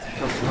that.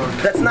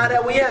 That's not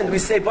how we end. We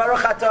say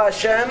Baruch Atah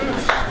Hashem,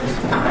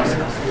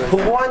 who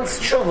wants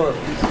tshuva.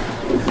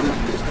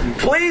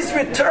 Please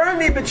return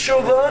me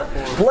b'tshuva.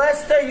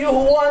 Blessed are you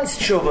who wants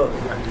tshuva.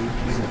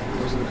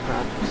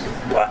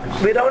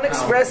 We don't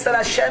express that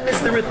Hashem is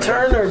the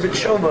returner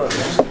b'tshuva.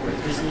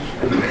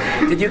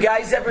 Did you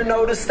guys ever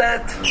notice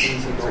that?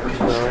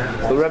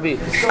 No. Rabbi.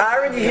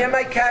 Aaron, you hear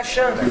my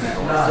kasha?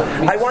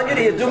 I want you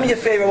to hear, do me a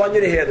favor, I want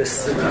you to hear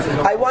this.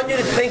 I want you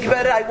to think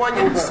about it, I want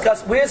you to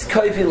discuss. Where's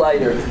Koivi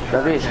Lighter?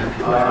 Rabbi.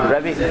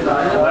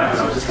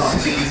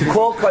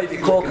 Call Koivi.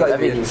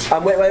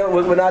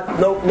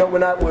 We're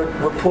not,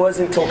 we're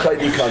pausing till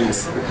Koivi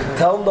comes.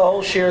 Tell him the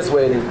whole share is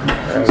waiting.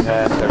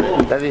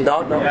 Okay.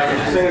 No.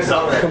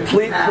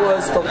 Complete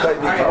pause till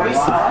Koivi comes.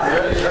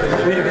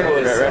 Complete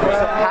pause.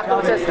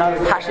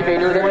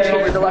 Hashivenu, then we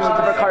change the lashon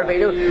to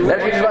Karvenu, then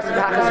we change the lashon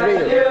to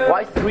Hachazvenu.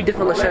 Why three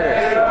different lashonos?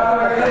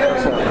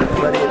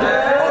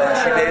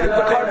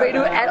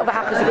 Karvenu and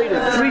Hachazvenu,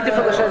 three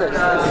different lashonos.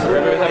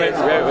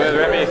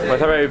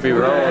 Rabbi be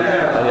wrong,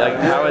 like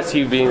how is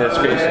he being this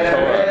gracious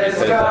Torah?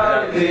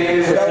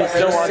 Because he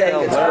still wants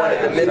to it's one of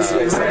the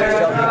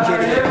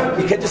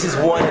mitzvahs. You can't just use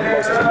one in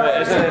most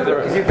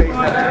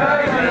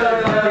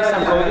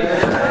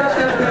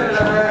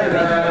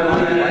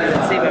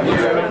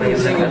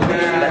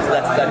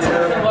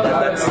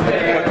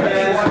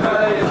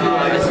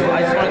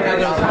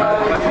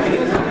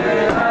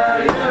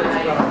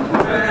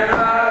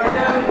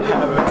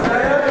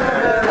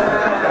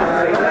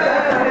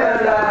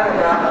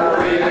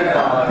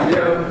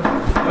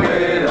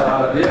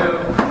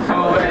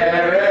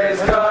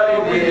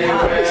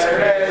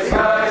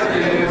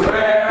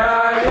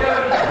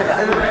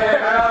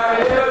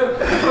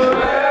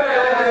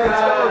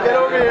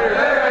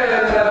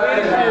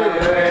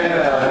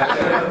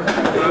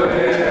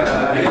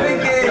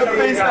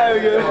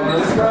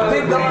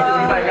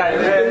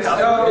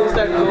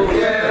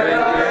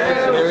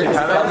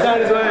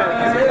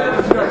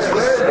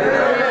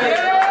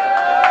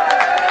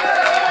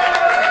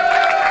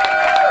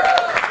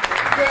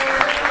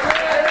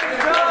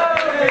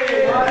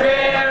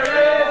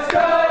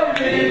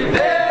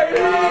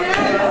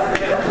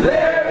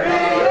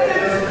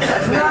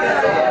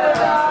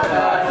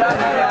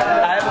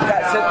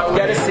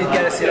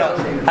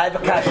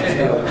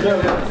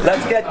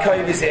Let's get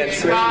Koivi's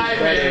answer.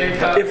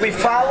 If we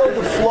follow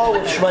the flow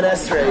of Shemon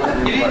Esrei,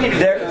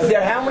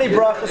 there how many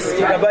brachas?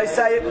 Rabbi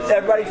say,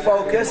 everybody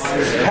focus.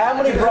 How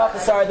many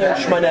brachas are there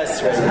in Shemon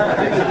Esrei?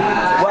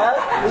 Well,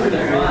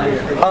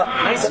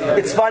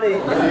 it's funny.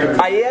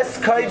 I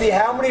asked Koivi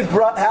how many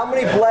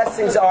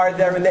blessings are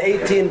there in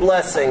the 18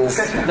 blessings,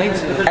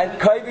 and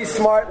Koivi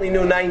smartly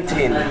knew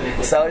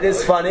 19. So it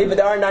is funny, but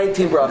there are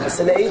 19 brachas.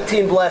 In the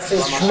 18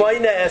 blessings,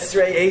 Shemon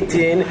Esrei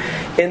 18.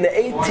 In the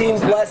 18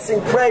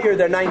 blessing prayer,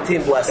 there are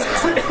 19 blessings.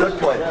 Good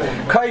point.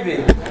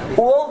 Koivi,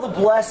 all the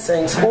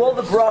blessings, all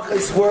the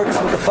brachas works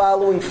with the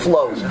following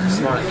flow.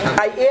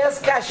 I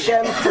ask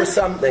Hashem for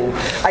something.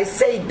 I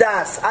say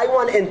das. I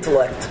want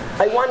intellect.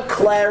 I want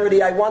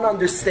clarity. I want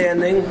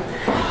understanding.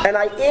 And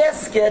I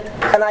ask it,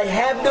 and I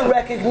have the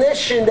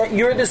recognition that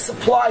you're the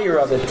supplier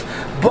of it.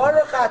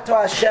 Baruch ato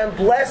Hashem,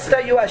 blessed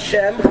are you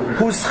Hashem,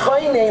 whose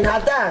chaynein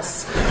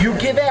hadas. You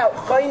give out.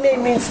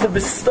 Chaynein means to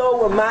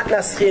bestow a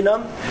matnas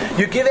chinam.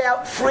 You give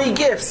out free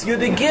gifts. You're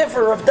the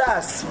giver of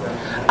das.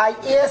 I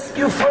ask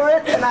you for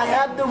it, and I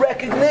have the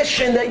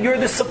recognition that you're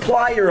the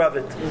supplier of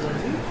it.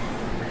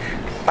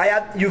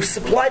 You've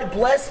supplied,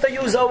 blessed are you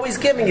who's always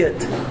giving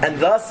it. And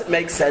thus it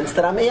makes sense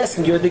that I'm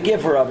asking, you're the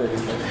giver of it.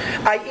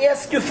 I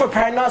ask you for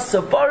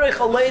Parnasa, Baruch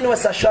Aleinu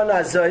es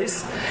Hashana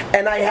Azois,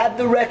 and I have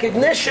the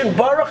recognition,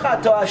 Baruch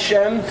Ato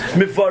Hashem,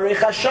 Mivarech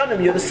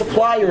Hashanim, you're the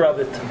supplier of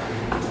it.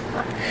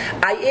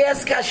 I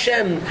ask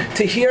Hashem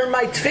to hear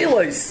my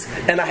tefillos,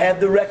 and I have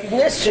the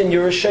recognition,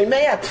 you're a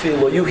shomei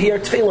tefillah, you hear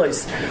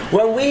tefillos.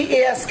 When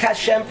we ask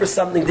Hashem for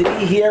something, did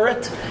He hear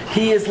it?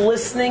 He is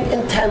listening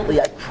intently,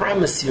 I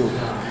promise you.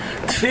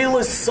 Tefillah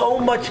is so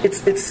much,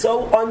 it's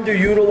so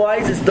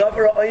underutilized, it's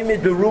davar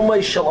ha'omid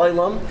berumay shel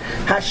olam.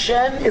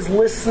 Hashem is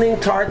listening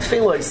to our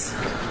tefillos.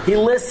 He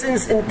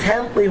listens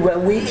intently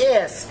when we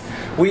ask.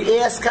 We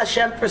ask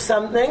Hashem for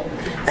something,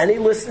 and He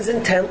listens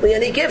intently,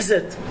 and He gives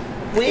it.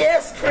 We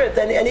ask for it,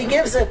 and He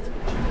gives it.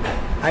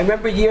 I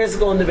remember years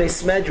ago in the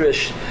Beis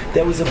Medrash,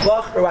 there was a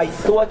bacher, I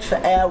thought for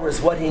hours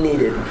what he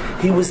needed.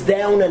 He was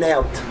down and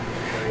out.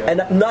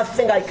 And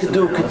nothing I could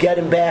do could get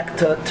him back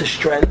to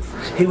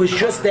strength. He was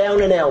just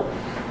down and out.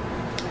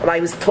 And I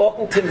was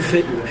talking to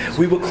him,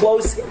 we were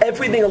close,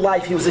 everything in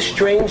life. He was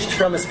estranged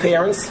from his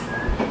parents.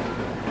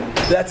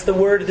 That's the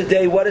word of the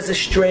day. What does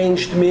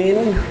estranged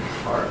mean?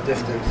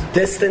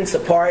 Distance,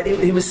 apart.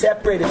 He was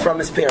separated from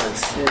his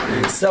parents.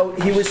 So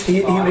he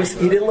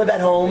didn't live at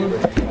home.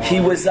 He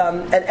was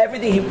and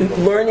everything he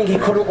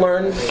couldn't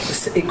learn.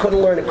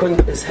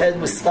 His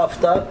head was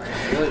stuffed up.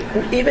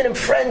 Even in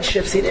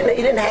friendships, he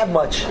didn't have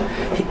much.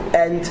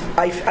 And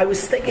I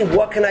was thinking,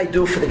 what can I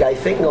do for the guy?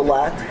 Thinking a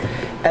lot.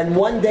 And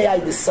one day I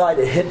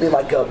decided, it hit me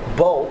like a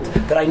bolt,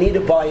 that I need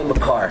to buy him a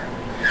car.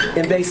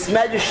 In Beis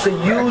Medrash, it's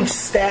a huge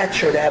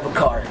stature to have a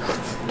car.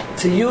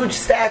 It's a huge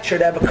stature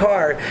to have a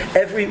car.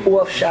 Every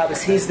off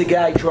Shabbos, he's the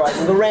guy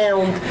driving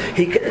around.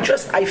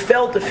 I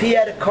felt if he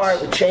had a car,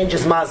 it would change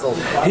his mazel.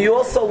 He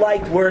also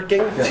liked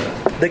working.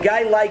 The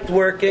guy liked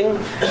working.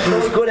 He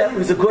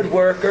was a good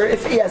worker.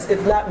 If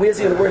not, where's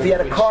he going to work? If he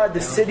had a car,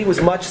 the city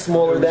was much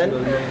smaller then.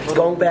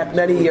 Going back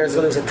many years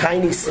ago, there was a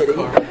tiny city.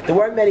 There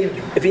weren't many.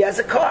 If he has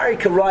a car, he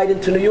could ride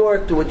into New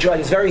York to a job.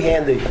 He's very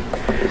handy.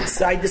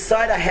 So I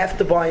decided I have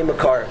to buy him a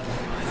car.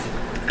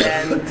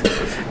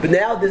 But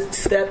now the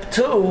step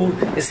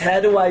 2 is, how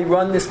do I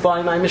run this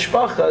by my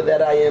mishpacha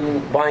that I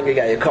am buying a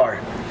guy a car?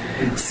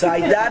 So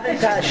I daven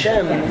to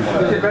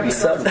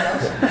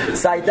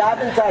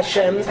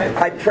Hashem.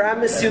 I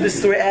promise you the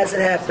story as it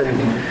happened.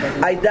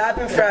 I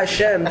daven for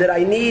Hashem that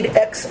I need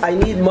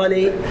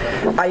money,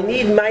 I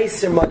need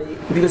meiser money,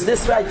 because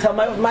this way I tell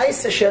my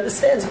meiser, she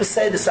understands, but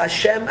say this,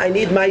 Hashem, I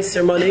need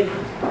meiser money.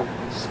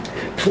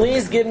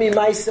 please give me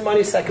my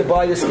money so I could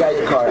buy this guy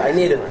a car. I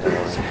need it.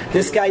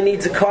 This guy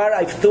needs a car.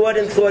 I've thought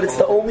and thought. It's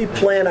the only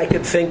plan I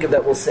could think of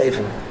that will save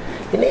him.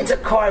 He needs a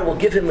car. We'll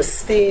give him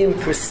esteem,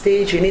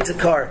 prestige. He needs a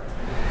car.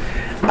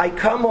 I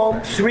come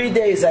home, 3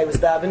 days I was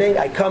davening,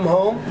 I come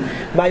home,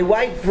 my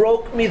wife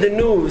broke me the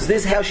news.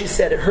 This is how she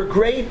said it. Her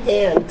great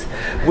aunt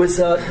was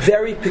a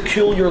very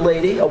peculiar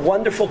lady, a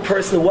wonderful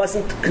person who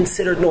wasn't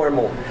considered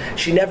normal.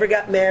 She never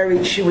got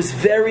married, she was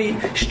very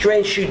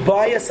strange. She'd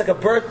buy us like a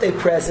birthday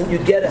present,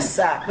 you'd get a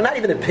sock, not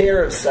even a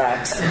pair of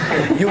socks.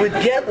 You would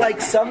get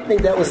like something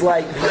that was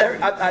like,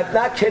 I'm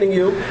not kidding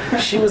you,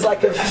 she was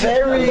like a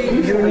very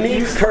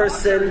unique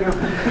person.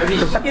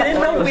 You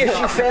didn't know where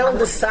she found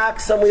the sock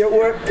somewhere,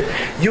 or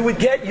you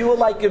were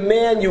like a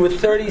man, you were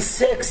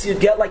 36, you'd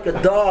get like a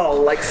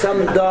doll, like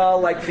some doll,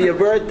 like for your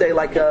birthday,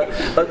 like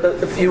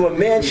if you were a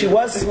man, she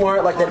was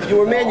smart, like that. If you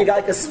were a man, you got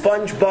like a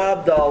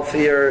SpongeBob doll for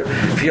your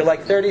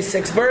like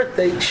 36th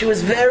birthday. She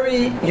was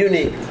very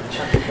unique.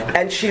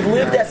 And she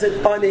lived as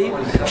an ani,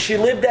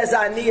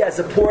 as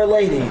a poor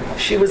lady.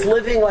 She was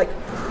living like,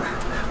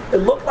 it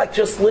looked like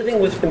just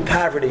living in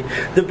poverty.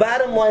 The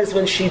bottom line is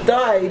when she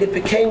died, it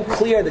became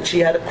clear that she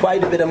had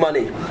quite a bit of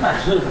money.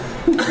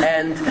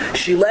 And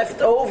she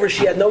left over,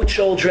 she had no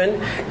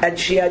children, and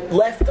she had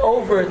left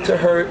over to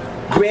her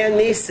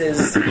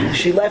grandnieces,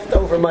 she left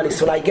over money.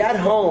 So when I got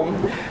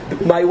home,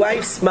 my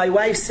wife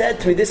said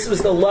to me, this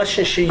was the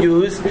lashon she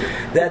used,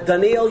 that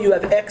Daniel, you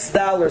have X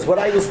dollars, what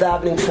I was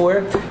davening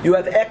for, you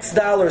have X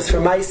dollars for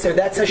Meiser.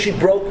 That's how she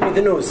broke me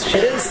the news. She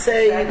didn't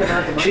say,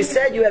 she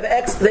said you have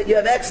X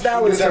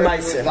dollars for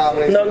Meiser.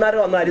 No, not at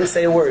all. No, I didn't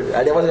say a word.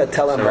 I wasn't going to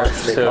tell him about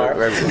the car.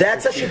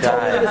 That's how she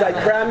told me the news. I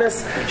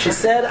promise. She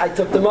said, I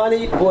took the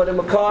money, bought him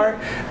a car.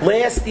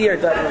 Last year,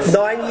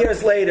 9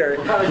 years later,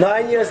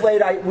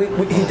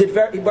 he did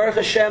Baruch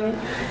Hashem,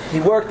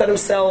 he worked on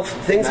himself,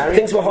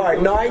 things were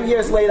hard. 9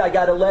 years later, I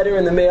got a letter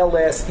in the mail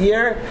last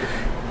year,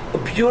 a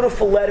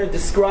beautiful letter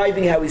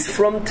describing how he's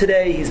from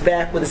today, he's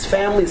back with his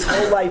family, his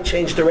whole life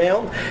changed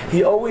around.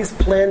 He always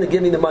planned to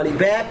give me the money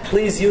back,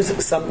 please use it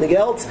for something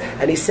else,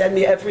 and he sent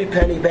me every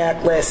penny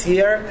back last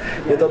year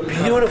with a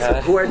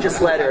beautiful,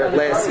 gorgeous letter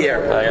last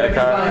year. I got a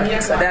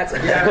car. So that's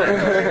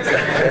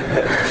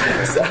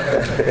so,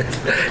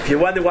 if you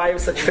wonder why I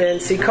have such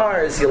fancy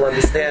cars, you'll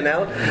understand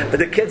now. But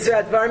the kids are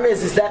at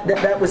Varmiz is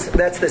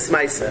that's this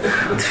Maisa.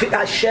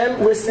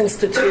 Hashem listens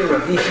to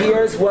Tefillah. He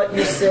hears what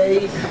you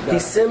say. He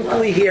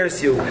simply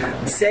hears you.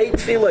 Say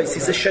Tefillah.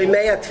 He's a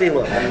Shemei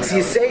Tefillah. So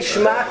you say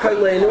Shema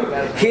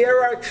Koilenu. Here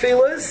are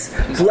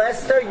Tefillahs.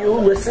 Blessed are you.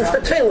 Listens to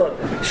Tefillah.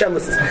 Hashem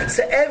listens.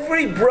 So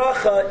every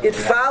bracha it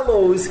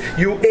follows.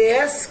 You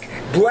ask.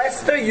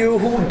 Blessed are you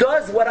who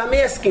does what I'm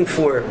asking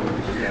for.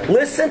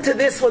 Listen to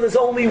this one. There's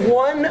only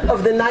one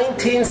of the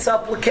 19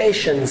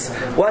 supplications.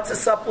 What's a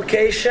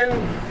supplication?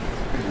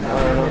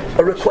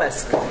 A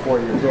request.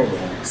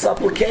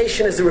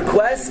 Supplication is a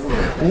request.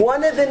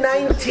 One of the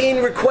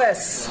 19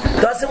 requests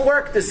doesn't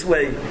work this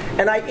way.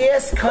 And I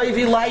ask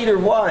Kaivi later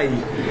why.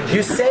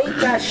 You say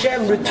to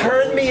Hashem,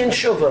 return me in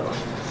Shuvah.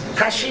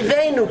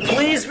 Hashivenu,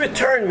 please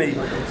return me.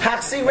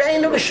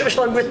 Hachsirenu b'Shuvah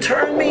Shalom,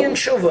 return me in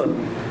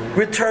Shuvah.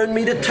 Return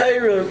me to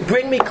Torah,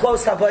 bring me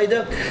close to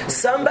Avodah.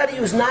 Somebody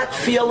who's not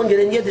feeling it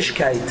in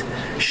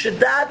Yiddishkeit should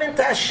daven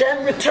to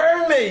Hashem,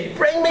 return me,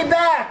 bring me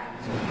back.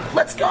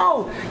 Let's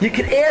go. You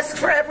can ask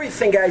for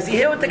everything, guys. You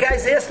hear what the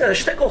guy's asking? A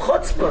shtickle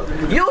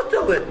chutzpah. You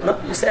do it. No,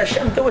 you say,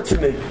 Hashem, do it for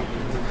me.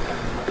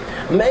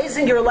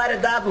 Amazing you're allowed to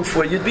daven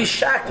for. You'd be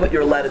shocked what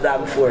you're allowed to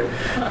daven for.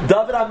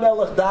 David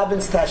HaMelech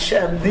davens to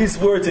Hashem. These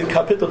words in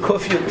Kapitel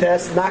Kuf Yud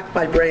Tes knocked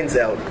my brains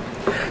out.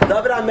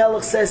 David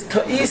HaMelech says,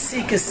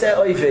 To'isi kiseh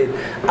oived.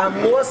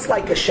 I'm lost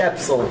like a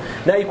shepsel.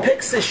 Now he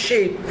picks a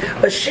sheep.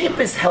 A sheep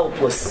is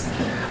helpless.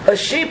 A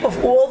sheep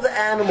of all the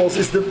animals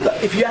is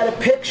if you had a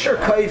picture,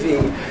 Koivi,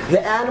 the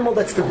animal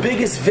that's the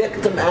biggest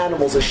victim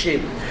animal is a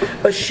sheep.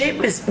 A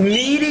sheep is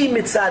meaty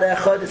mitzad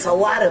echad. It's a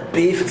lot of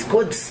beef. It's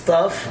good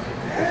stuff.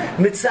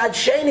 Mitzad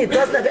sheni, it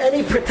doesn't have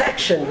any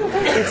protection.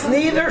 It's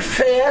neither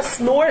fast,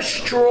 nor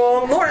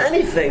strong, nor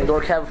anything.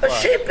 Nor camouflage. A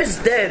sheep is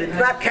dead. It's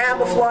not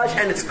camouflage,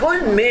 and it's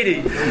good and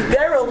meaty.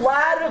 There are a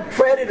lot of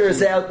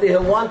predators out there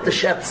who want the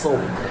shepsel.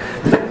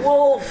 The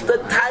wolf, the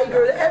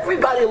tiger,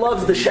 everybody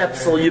loves the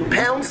shepsel. You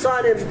pounce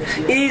on him,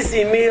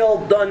 easy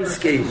meal,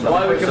 Dunsky.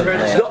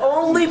 The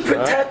only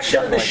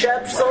protection of the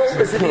shepsel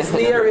is if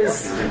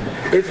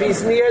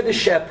he's near the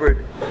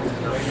shepherd.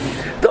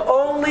 The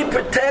only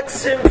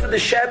protection for the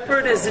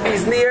shepherd is if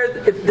he's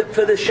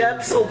for the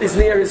shepsel, he's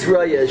near his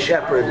raya,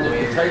 shepherd.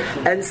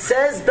 And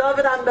says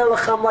David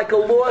HaMelech, I'm like a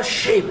lost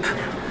sheep.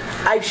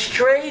 I've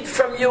strayed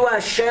from you,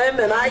 Hashem,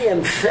 and I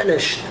am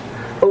finished.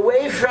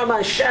 Away from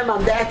Hashem,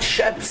 I'm that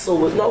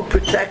shepsel with no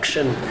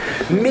protection.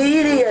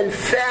 Meaty and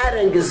fat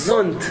and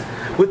gesund.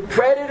 With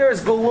predators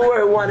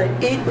galore who want to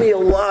eat me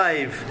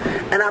alive.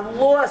 And I'm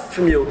lost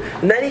from you.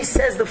 And then he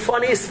says the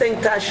funniest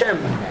thing to Hashem.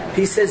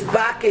 He says,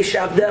 Bakesh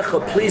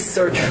Avdecha, please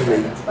search for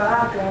me.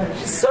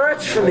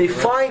 Search for me,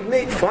 find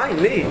me. Find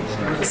me.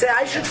 Say,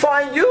 I should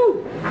find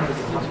you.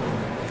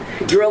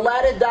 You're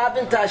allowed to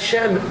daven to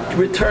Hashem.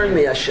 Return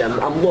me, Hashem.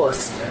 I'm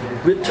lost.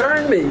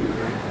 Return me.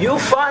 You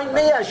find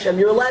me, Hashem.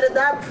 You're allowed to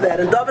daven for that.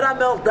 And David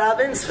HaMelech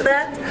davens for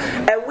that.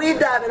 And we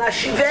daven,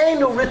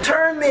 Hashiveinu,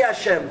 return me,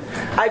 Hashem.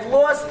 I've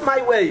lost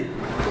my way.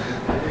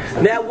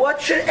 Now, what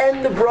should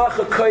end the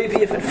bracha koivi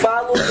if it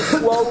follows the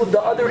flow of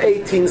the other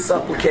 18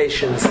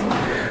 supplications?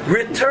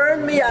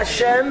 Return me,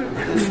 Hashem.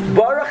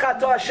 Baruch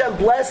atah Hashem.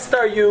 Blessed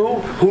are you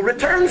who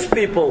returns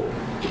people.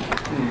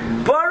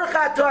 Baruch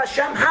atah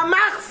Hashem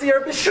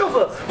hamachzir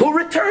b'shuva, who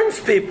returns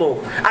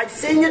people. I've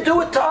seen you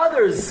do it to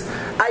others.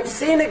 I've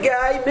seen a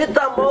guy,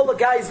 midamol, a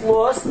guy's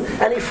lost,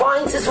 and he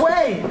finds his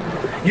way.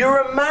 You're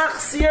a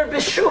machzir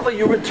b'shuva,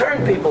 you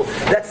return people.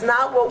 That's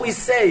not what we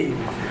say.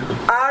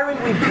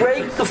 Aaron, we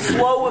break the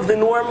flow of the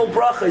normal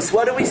brachas.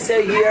 What do we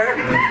say here?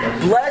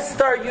 Blessed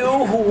are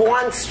you who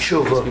wants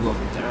tshuva.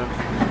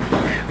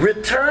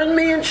 Return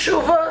me in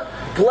tshuva.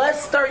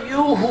 Blessed are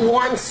you who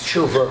wants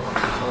tshuva.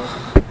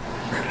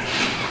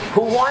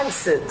 Who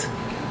wants it?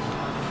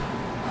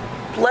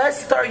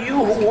 Blessed are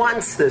you who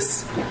wants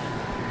this.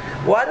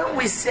 Why don't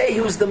we say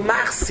who's the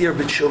machzir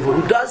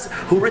b'tshuva,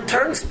 who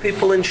returns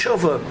people in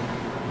tshuva?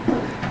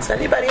 Does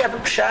anybody have a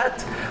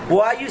pshat?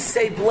 Why you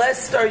say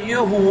blessed are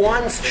you who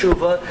wants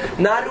tshuva,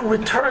 not who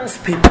returns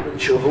people in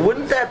tshuva?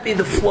 Wouldn't that be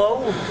the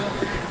flow?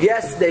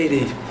 Yes,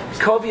 Dady.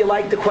 Kovi, you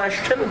like the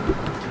question?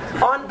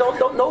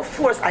 Don't no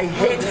force. I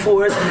hate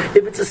force.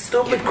 If it's a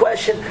stupid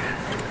question,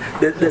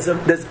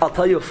 I'll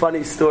tell you a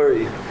funny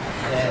story.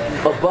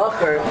 A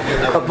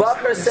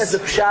bacher says a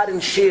pshat in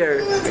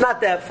shir. It's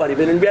not that funny,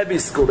 but in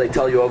Rabbi's school they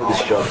tell you over the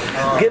show.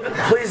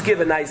 Please give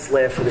a nice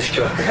laugh for the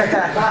show.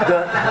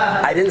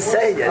 I didn't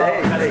say it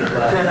yet. Hey.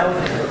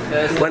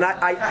 When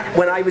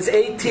I was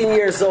 18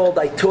 years old,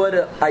 I taught.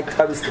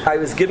 I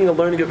was giving a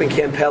learning group in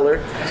Camp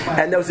Heller,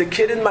 and there was a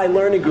kid in my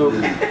learning group.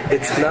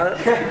 It's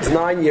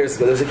 9 years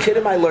ago. There was a kid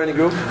in my learning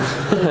group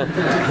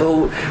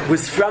who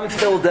was from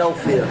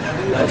Philadelphia,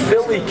 a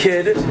Philly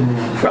kid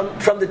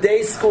from the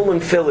day school in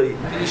Philly.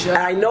 And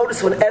I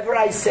noticed whenever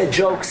I said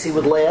jokes, he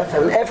would laugh.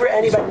 And whenever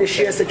anybody in the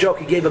shir said a joke,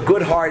 he gave a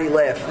good hearty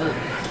laugh.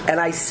 And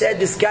I said,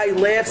 this guy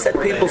laughs at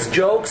people's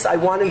jokes. I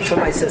want him for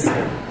my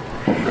sister.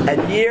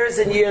 And years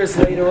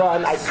later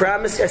on, I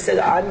promised you, I said,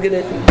 I'm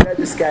going to read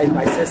this guy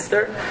my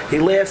sister. He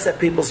laughs at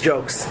people's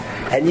jokes.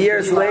 And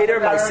years later,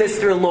 my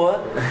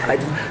sister-in-law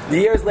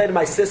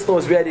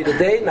was ready to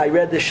date, and I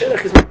read the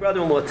shidduch as my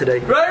brother-in-law today.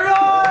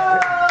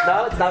 Right.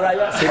 No, it's not right.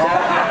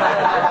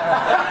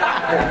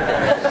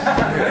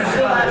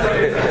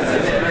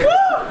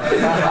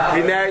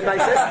 He married my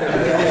sister.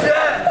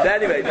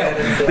 Anyway,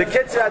 the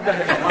kids are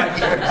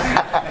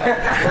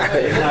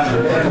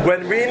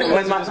when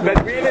Rena's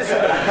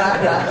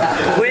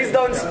please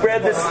don't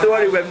spread this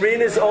story. When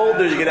Rena's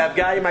older, you're gonna have a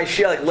guy in my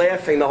shir like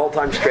laughing the whole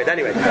time straight.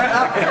 Anyway.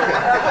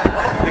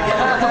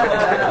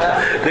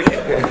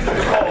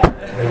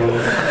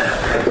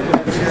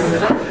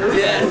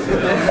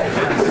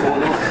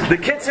 The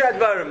kids are at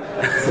Barum.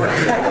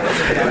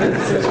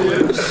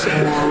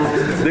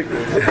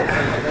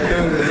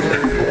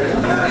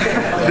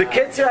 The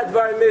kids are at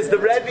Barum is the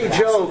Rabbi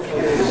joke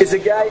is a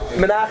guy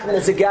Menachem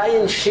is a guy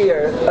in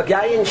shir.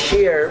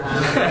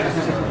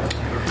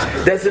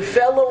 There's a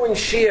fellow in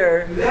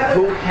shir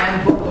who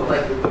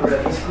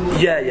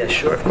yeah,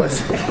 sure, of course.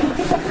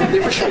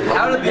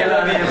 How did the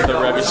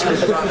Rebbe school?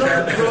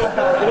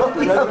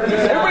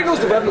 Everybody knows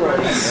the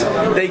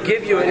Rebbe. They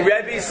give you in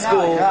Rebbe's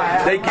school.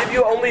 They give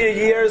you only a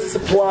year's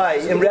supply.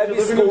 In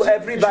Rebbe's school,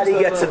 everybody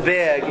gets a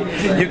bag.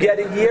 You get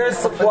a year's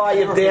supply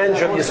of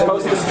dandruff. You're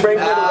supposed to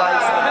sprinkle the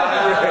rice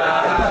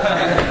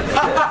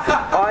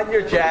on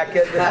your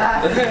jacket.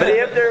 But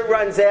after it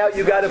runs out,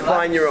 you got to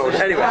find your own.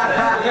 Anyway,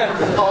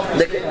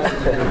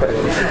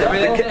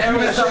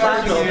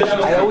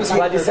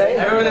 what'd you say?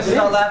 Everyone is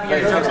still laughing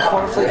at your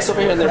cornflakes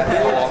over here in their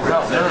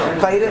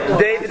bite it.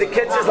 David, the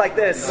kids is like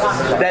this: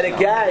 that a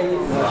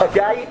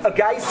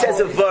guy says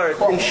a word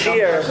in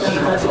shir.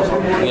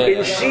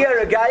 In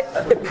shir,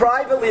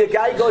 privately, a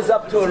guy goes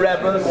up to a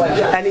rebbe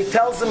and he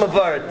tells him a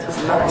word.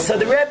 So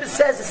the rebbe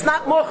says it's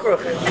not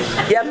muchruch.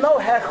 You have no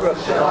hechruch.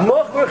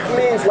 Muchruch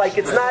means like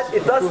it's not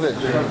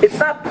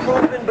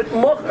proven, but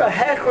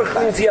hechruch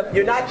means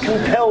you're not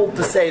compelled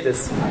to say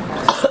this.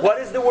 What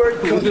does the word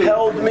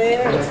compelled mean?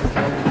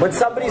 When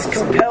somebody's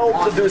compelled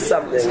to do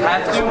something.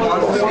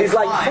 He's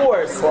like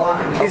forced.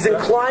 He's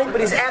inclined,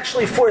 but he's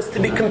actually forced to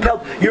be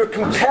compelled. You're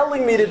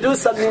compelling me to do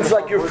something. It's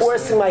like you're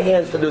forcing my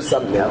hands to do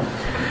something now.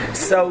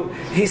 So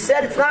he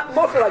said it's not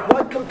mucher. Like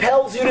what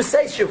compels you to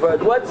say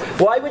shuvard?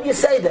 Why would you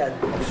say that?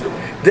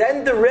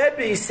 Then the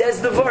Rebbe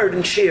says the word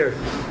in shir.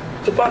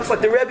 The box like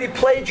the Rebbe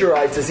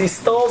plagiarizes. He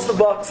steals the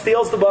box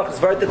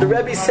word that the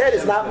Rebbe said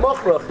is not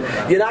muchruch.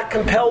 You're not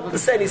compelled to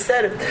say it. He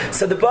said it.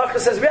 So the Bachar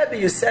says, Rebbe,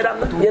 you said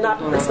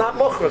it's not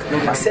muchruch.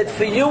 I said,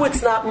 for you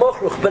it's not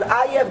muchruch, but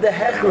I have the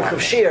hechruch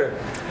of shir.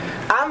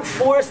 I'm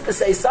forced to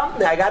say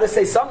something. I got to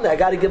say something. I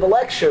got to give a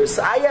lecture.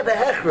 So I have a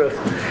hechrich.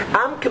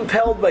 I'm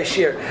compelled by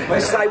shir.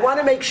 So I want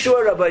to make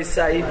sure, Rabbi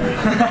say,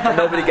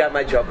 nobody got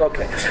my joke.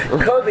 Okay,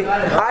 Kobe.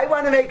 I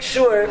want to make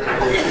sure. When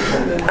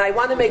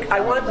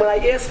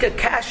I ask a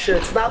kasha,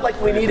 it's not like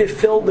we need to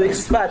fill the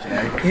spot.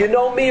 You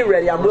know me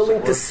already. I'm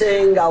willing to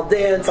sing. I'll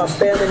dance. I'll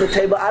stand on the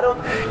table.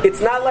 It's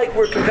not like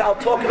we're compelled. I'll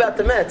talk about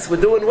the Mets. We're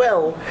doing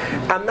well.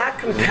 I'm not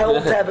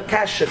compelled to have a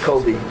kasha,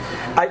 Kobe.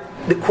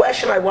 The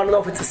question I want to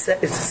know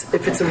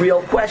if it's a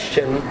real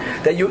question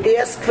that you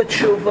ask for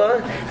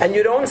tshuva and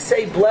you don't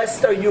say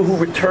blessed are you who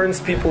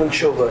returns people in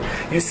tshuva.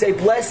 You say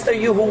blessed are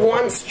you who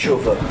wants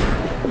tshuva.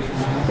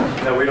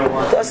 No, we don't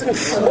want. Doesn't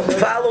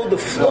follow the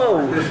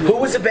flow. Who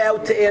was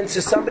about to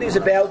answer? Somebody was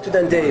about to,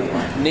 then Dave.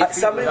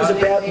 Somebody was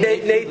about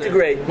Nate the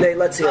Great. Nate,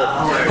 let's hear.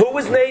 Who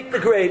was Nate the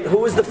Great? Who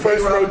was the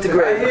first Nate the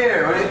Great? Right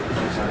here, right?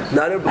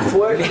 None of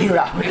before.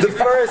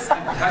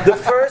 The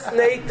first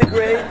Nate the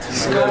Great.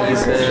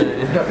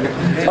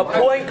 A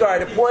point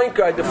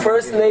guard. The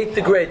first Nate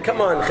the Great. Come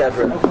on,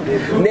 Chevra.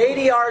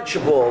 Nate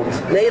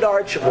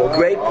Archibald,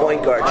 great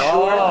point guard.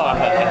 Sure.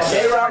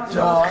 Nate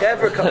Archibald.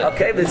 Chevra,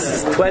 okay, this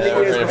is 20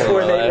 years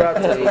before Nate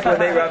Robinson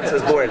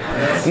was born.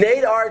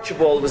 Nate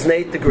Archibald was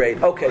Nate the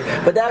Great. Okay,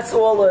 but that's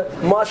all a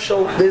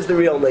mushal. This is the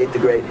real Nate the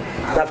Great.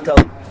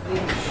 Naftali.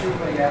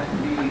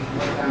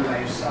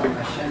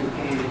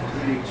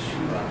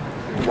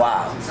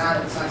 Wow.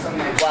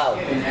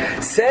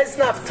 Says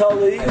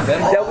Naftali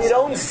that we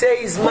don't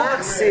say he's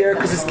machzir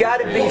because it's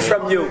got to be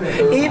from you.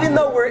 Even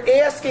though we're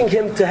asking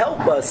him to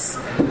help us.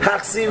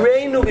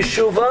 Hachzireinu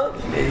b'shuva.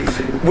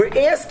 We're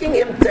asking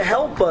him to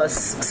help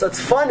us. So it's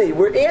funny.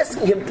 We're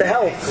asking him to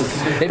help.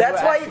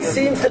 That's why it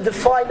seems to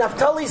define.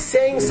 Naftali's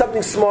saying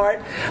something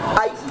smart.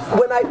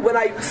 When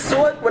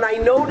I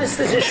noticed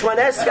this in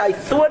Shmaneska, I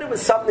thought it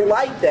was something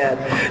like that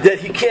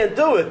he can't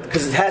do it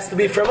because it has to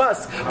be from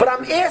us. But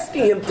I'm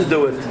asking him to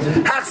do it.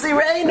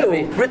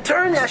 Hachzireinu,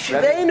 return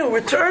Yashiveinu,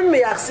 return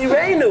me,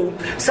 Hachzireinu.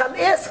 So I'm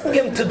asking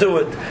him to do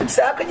it.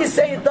 So how can you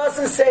say it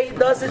doesn't say it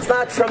does, it's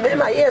not from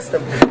him? I asked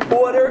him.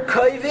 Order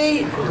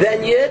Koivi,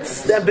 then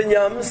Yitz, then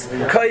Binyams,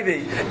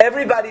 Koivi.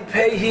 Everybody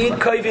pay heed,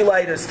 Koivi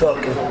Leiter's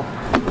talking.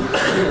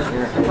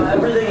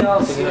 Everything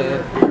else,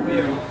 you're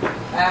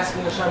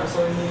asking Hashem,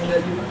 so meaning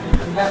that you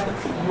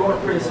want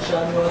to praise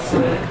Hashem, you want to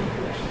say,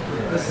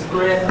 this is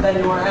great, and then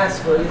you want to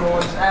ask for it. You don't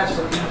want to ask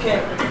for it. You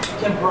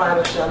can't bribe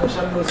Hashem.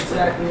 Hashem knows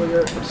exactly what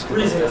your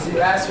reason is. So you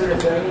ask for your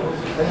thing,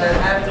 and then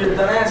after you're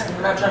done asking,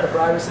 you're not trying to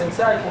bribe. You're saying,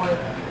 sorry,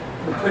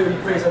 you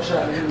praise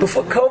Hashem.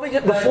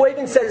 Before he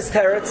even said his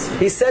teretz,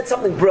 he said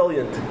something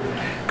brilliant.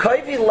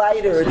 Koivi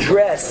Leiter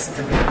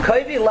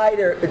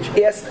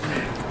asked.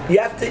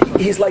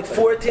 He's like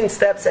 14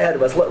 steps ahead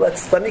of us.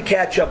 Let me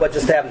catch up what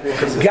just happened.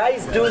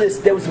 Guys do this.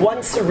 There was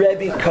once a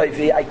Rebbe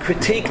Koivi. I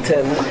critiqued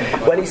him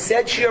when he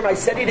said shirim. I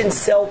said he didn't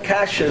sell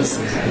kashas.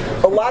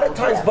 A lot of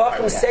times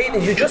Bacham say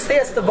that you just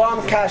asked the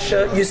bomb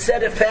kasha, you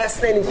said a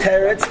fascinating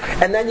teretz,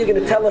 and then you're going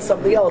to tell us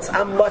something else.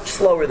 I'm much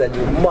slower than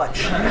you,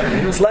 much.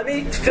 So let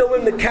me fill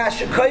in the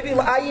kasha. Koivi,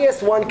 I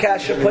asked one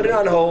kasha, put it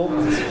on hold.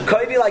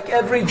 Koivi, like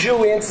every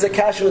Jew, answers a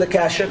kasha with a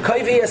kasha.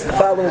 Koivi asked the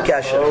following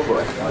kasha.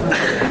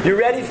 You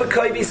ready for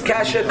Koivi's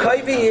kasha?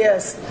 Koivi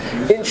asked,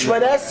 in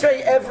Shemon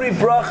Esrei, every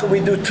bracha we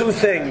do two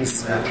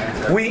things.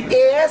 We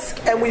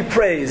ask and we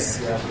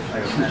praise.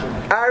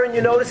 Aaron,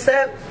 you notice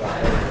that?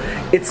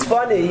 It's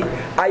funny,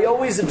 I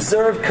always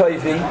observe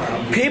Koivi.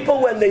 People,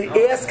 when they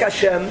ask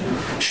Hashem,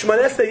 Shemon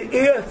Esrei,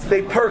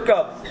 they perk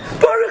up.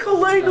 Baruch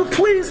Aleinu,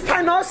 please,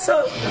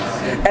 Parnasa.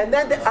 And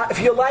then, if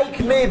you're like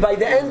me, by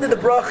the end of the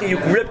bracha, you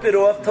rip it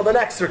off till the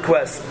next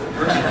request.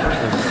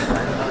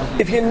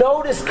 If you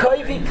notice,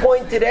 Koivi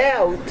pointed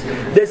out,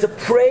 there's a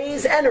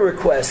praise and a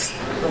request.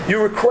 You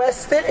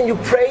request it and you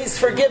praise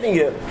for giving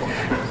it.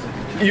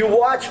 You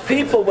watch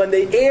people, when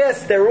they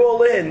ask, they're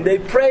all in. They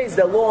praise,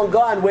 they're long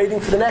gone, waiting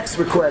for the next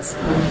request.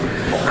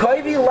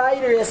 Koivi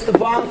Leiter asked the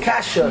bomb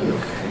kasha,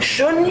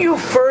 shouldn't you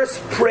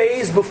first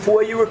praise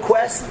before you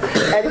request?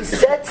 And he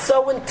said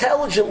so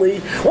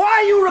intelligently, why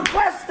are you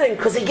requesting?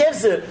 Because he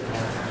gives it.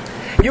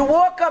 You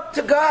walk up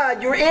to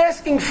God, you're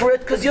asking for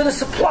it because you're the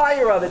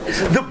supplier of it.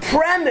 The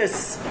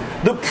premise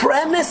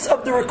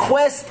of the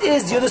request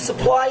is you're the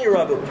supplier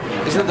of it.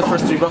 Isn't that the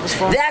first three brachas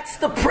for? That's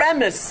the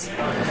premise.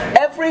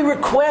 Every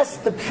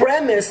request, the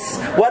premise.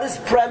 What does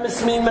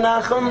premise mean,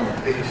 Menachem?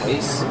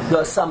 The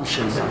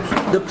assumption.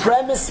 The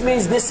premise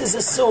means this is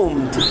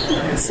assumed.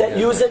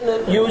 Use it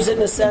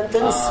in a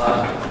sentence.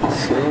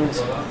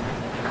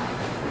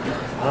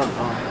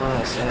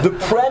 The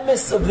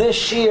premise of this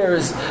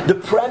shears, the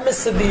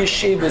premise of the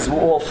yeshivas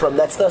we're all from.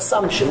 That's the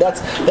assumption.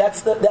 That's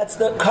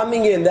the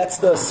coming in. That's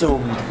the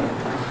assumed.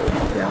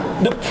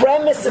 The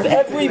premise of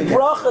every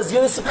bracha is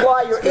you're the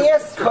supplier.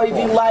 Ask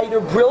Koivi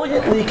Leiter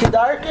brilliantly,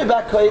 Kedarke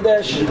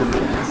B'Kodesh.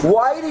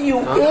 Why do you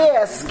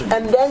ask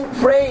and then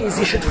praise?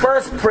 You should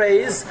first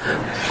praise.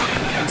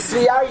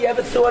 Tzviar, you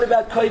ever thought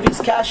about Koivi's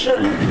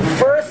kasha?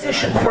 First you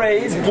should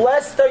praise.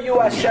 Blessed are you,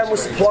 Hashem, who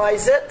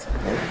supplies it.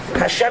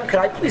 Hashem, can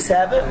I please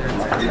have it?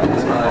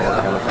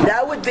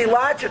 That would would be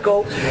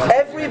logical.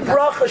 Every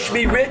bracha should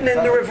be written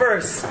in the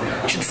reverse.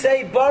 It should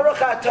say, Baruch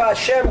atah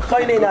Hashem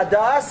chaynein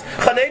adas,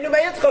 chaneinu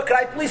me'etzcha. Could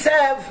I please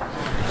have?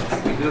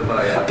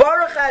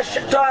 Baruch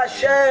atah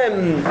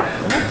Hashem.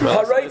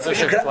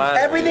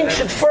 Everything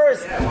should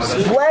first.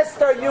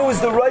 Blessed are you is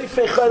the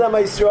Roifei Chadam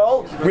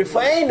Yisrael.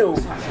 Rifeinu.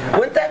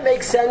 Wouldn't that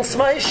make sense,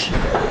 Maish?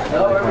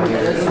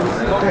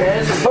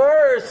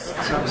 First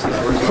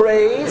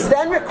praise,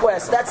 then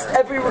request. That's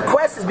every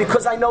request is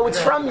because I know it's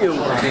from you.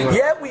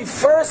 Yet we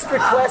first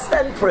request,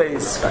 then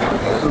praise.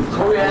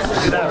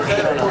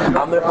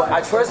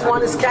 I first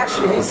want his cash.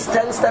 He's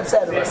 10 steps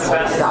ahead of us.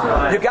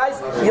 You guys,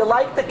 you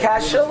like the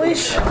cash,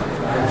 Kalish?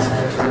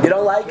 You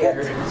don't like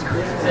it?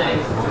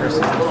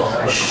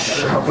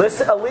 Shh.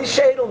 Listen,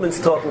 Alicia Edelman's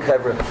talking,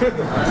 Chevra.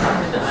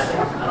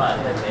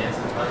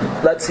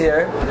 Let's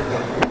hear.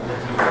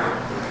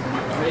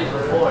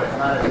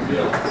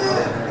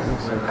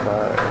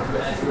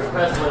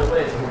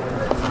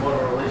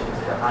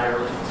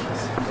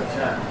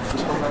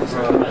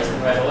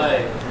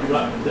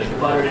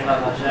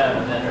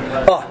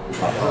 Oh,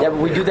 yeah, but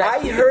we do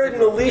that. I heard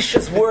in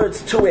Alicia's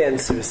words 2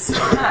 answers.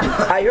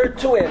 I heard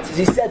 2 answers.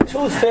 He said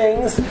 2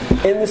 things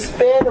in the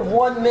span of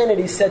 1 minute.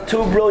 He said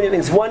 2 brilliant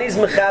things. One he's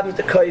mechabim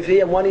to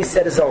Koivi, and one he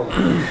said his own.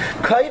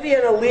 Koivi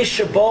and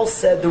Alicia both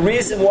said the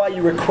reason why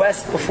you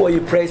request before you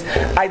praise.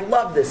 I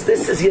love this.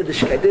 This is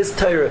Yiddishkeit. This is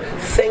Torah.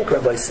 Think,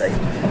 Rabbi say.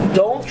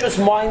 Don't just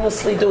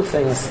mindlessly do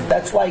things.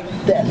 That's like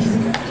death.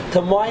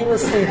 To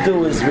mindlessly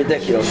do is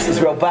ridiculous. It's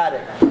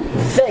robotic.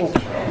 Think,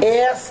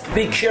 ask,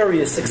 be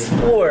curious,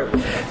 explore,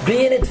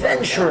 be an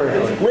adventurer,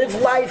 live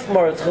life,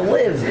 Martha,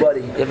 live,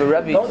 buddy. Yeah, but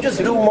Rabbi, don't just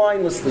do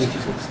mindlessly.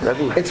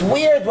 Rabbi. It's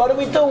weird. What are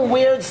we doing?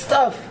 Weird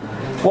stuff.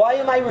 Why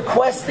am I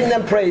requesting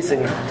them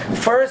praising?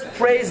 First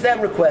praise, then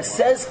request.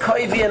 Says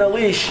Koivi and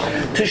Alish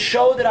to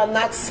show that I'm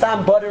not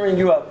stam buttering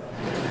you up.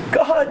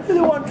 God,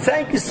 you want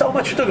thank you so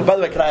much for doing it. By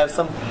the way, can I have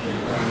some?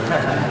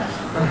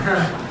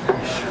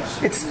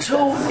 It says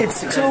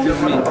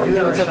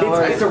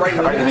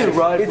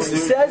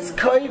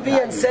Koivi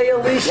and say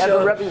Alicia.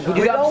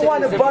 We don't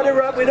want to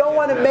butter up. We don't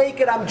want to make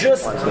it. I'm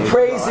just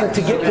praising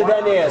to get to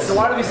then ask. So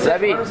why do we say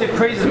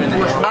praises in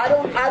English? I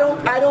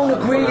don't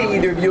agree to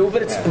either of you,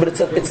 but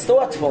it's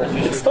thoughtful.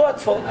 It's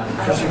thoughtful.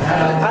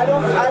 I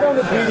don't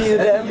agree to either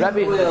of them.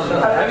 Rabbi,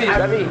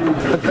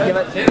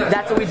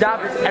 that's what we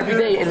daven every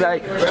day. And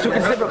like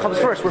Sukkot Zibra comes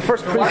first. We're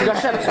first praising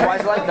Hashem. So why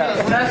is it like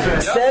that?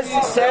 Says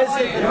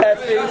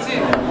Effie,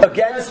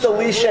 against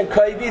Alicia and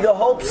Koivi, the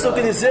whole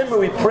Pesukah Zimra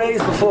we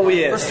praise before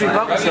we ask. By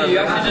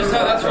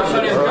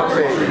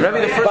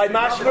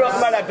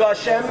Mashmarach Marag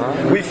Hashem,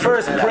 we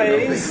first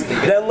praise,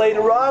 then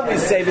later on we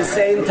say the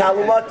same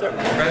Talumater.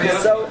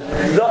 So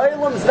the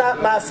Olam's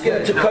not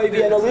masking to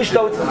Koivi and Alicia,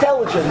 though it's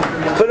intelligent.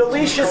 But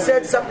Alicia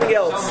said something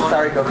else.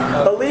 Sorry, go.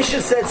 Alicia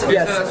said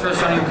yes.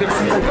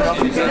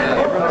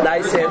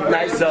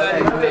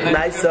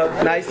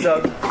 Nice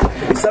up.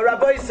 So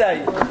Rabbi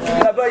say,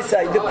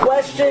 the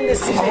question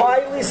is a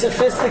highly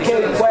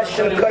sophisticated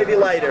question of Koivi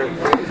later.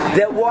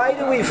 That why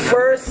do we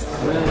first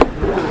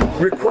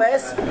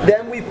request,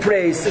 then we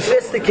praise?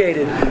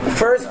 Sophisticated.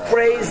 First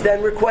praise,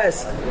 then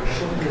request.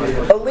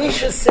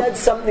 Alicia said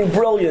something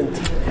brilliant.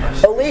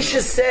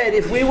 Alicia said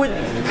if we would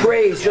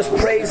praise, just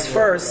praise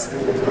first,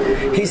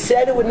 he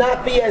said it would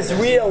not be as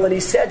real, and he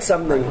said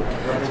something.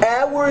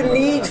 Our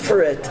need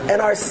for it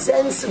and our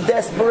sense of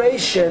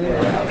desperation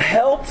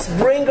helps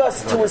bring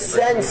us to a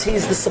sense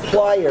he's the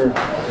supplier.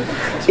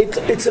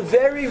 It's a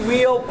very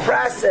real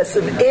process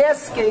of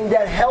asking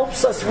that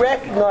helps us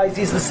recognize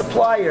he's the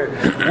supplier.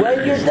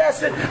 When you're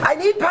desperate, I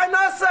need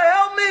Parnasa,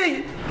 help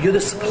me! You're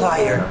the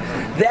supplier.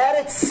 That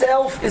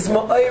itself is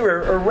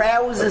ma'ira,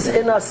 arouses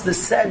in us the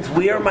sense,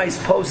 where am I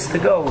supposed to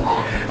go?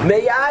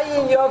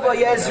 Me'ayin Yova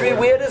Ezri,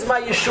 where does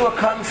my Yeshua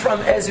come from?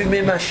 Ezri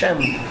Mim Hashem.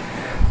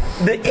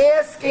 The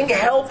asking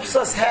helps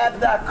us have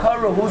the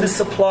akara who the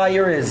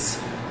supplier is.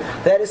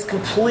 That is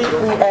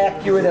completely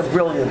accurate and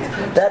brilliant.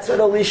 That's what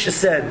Alicia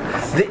said.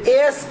 The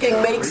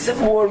asking makes it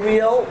more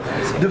real.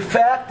 The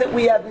fact that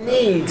we have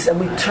needs and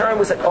we turn,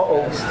 was like,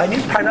 I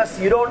need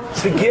Parnasa. You don't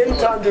begin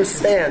to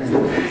understand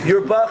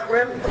your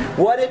Bachrim,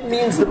 what it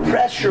means, the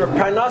pressure of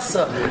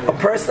Parnasa. A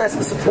person has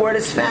to support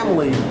his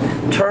family.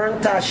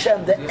 Turn to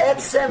Hashem. The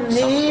Etzem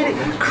need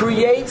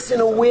creates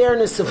an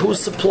awareness of who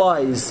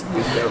supplies.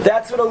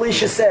 That's what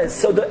Alicia says.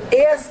 So the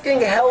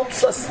asking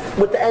helps us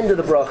with the end of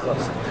the bracha.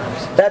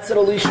 That's what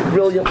Alicia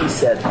brilliantly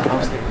said.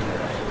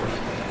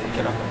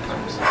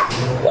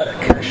 What a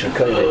kasha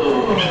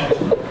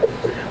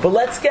koivi. But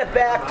let's get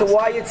back to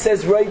why it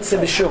says Reitz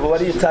and Teshuva.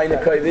 What are you tying to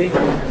Koivi?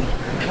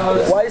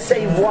 Why does it say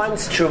he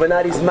wants Teshuva,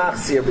 not he's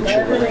machzir b'Teshuva?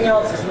 Everything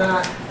else is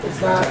not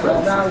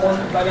one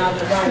by that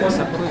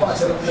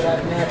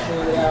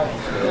naturally out.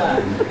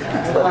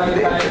 By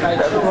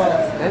Teshuva,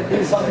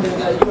 it's something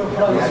that you and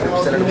brothers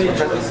made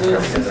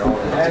choices,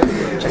 and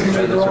you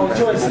made their own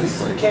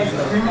choices. You can't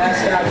ask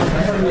God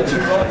for your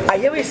Teshuva. I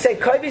hear you say,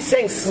 Koivi's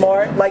saying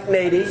smart, like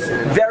Nady,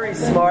 very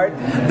smart.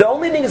 The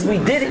only thing is we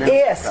did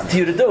ask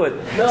you to do it.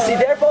 See,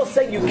 they're both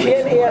saying you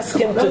can't ask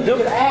him to do it. You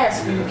can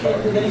ask, but you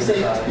can't. Then he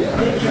said,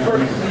 thank you for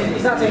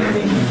He's not saying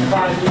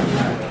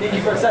thank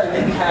you for a second,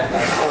 thank you happy.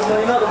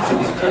 So in other words,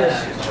 Kalish,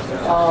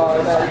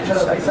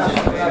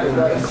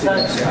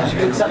 that you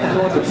accept the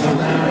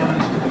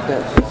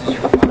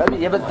Rabbi,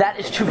 yeah, but that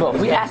is Teshuva.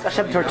 If we ask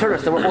Hashem to return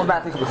us, then we're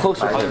automatically coming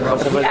closer.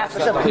 If we ask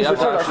Hashem, please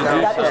return us,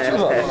 that is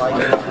Teshuva.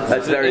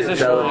 That's very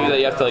intelligent. That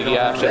you have to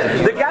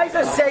The guys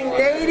are saying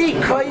Nadi,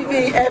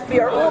 Koivi, Efi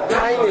are all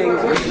timing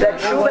that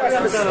Teshuva has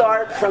to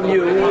start from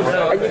you,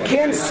 and you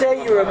can't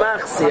say you're a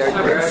machzir. You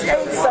can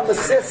say some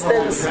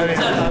assistance.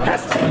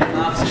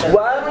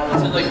 What?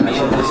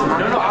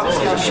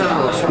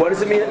 What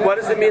does it mean? What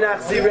does it mean?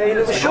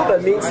 Achzireinu b'shuva?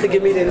 It means to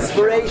give me the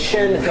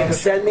inspiration,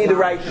 send me the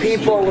right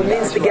people. It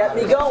means to get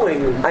me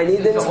going. I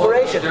need the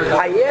inspiration.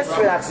 I asked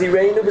for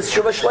Achzireinu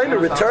b'shuva shleima.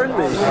 Return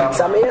me.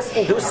 So I'm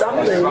asking, do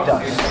something.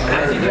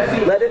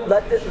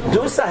 Let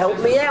do so. Help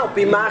me out.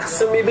 Be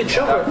machzir me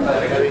b'shuva.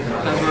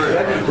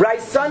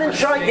 Right, son and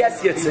shine.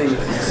 Yes, Yitzi.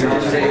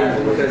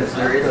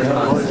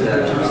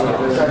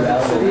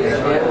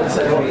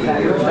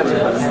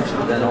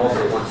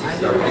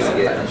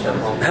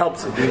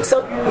 Helps.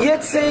 So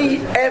Yitzi,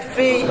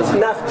 Efi,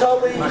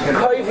 Naftali,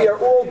 Koivi are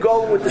all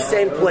going with the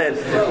same plan.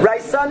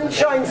 Right, Son and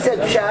Shine said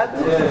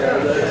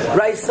Pshat.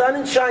 Right, Son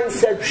and Shine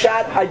said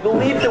Pshat. I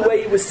believe the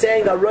way he was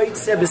saying Aroit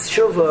Sebes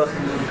Shuva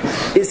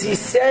is he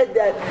said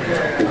that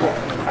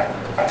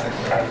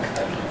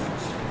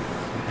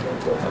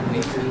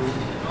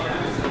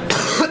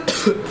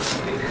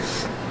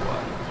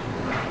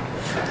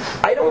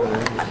I don't.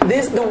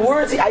 The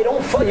words I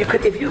don't. You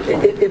could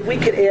if we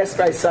could ask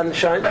by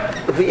sunshine.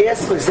 If we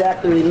asked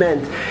exactly what he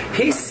meant,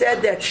 he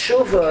said that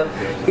Shuva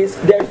is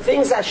there are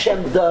things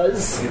Hashem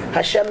does.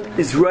 Hashem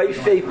is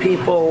roifei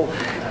people.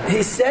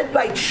 He said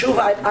by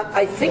Teshuva,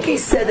 I think he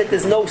said that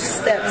there's no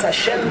steps.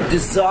 Hashem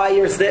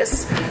desires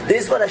this.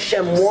 This is what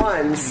Hashem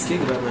wants.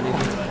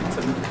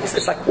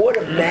 It's like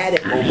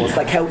automatic almost,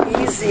 like how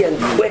easy and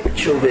quick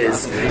Teshuva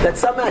is. That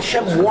somehow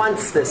Hashem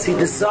wants this, He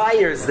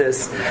desires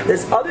this.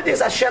 There's other things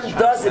Hashem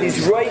does that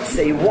He's right,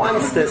 say He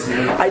wants this.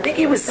 I think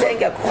he was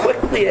saying how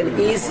quickly and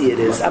easy it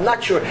is. I'm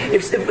not sure.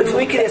 If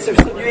we could ask, if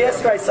you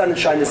ask my son and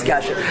shine this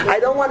kasha, I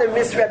don't want to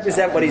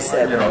misrepresent what he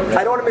said.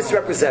 I don't want to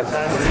misrepresent.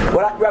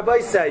 What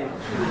Rabbi say?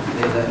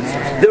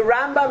 The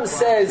Rambam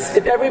says,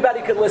 if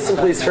everybody could listen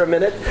please for a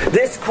minute,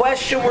 this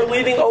question we're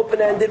leaving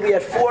open-ended. We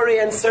had 4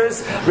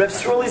 answers. Rev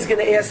Sruli's going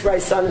to ask Rai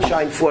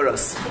Sunshine for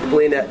us.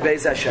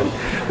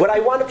 What I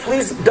want to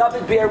please,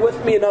 David, bear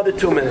with me another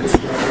 2 minutes.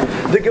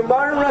 The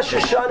Gemara in Rosh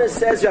Hashanah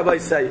says, Rabbi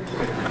say,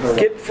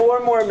 give 4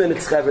 more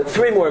minutes,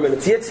 3 more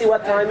minutes. Yitzi,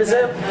 what time is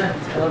it?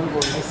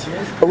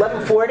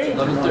 11:40?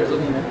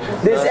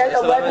 There's at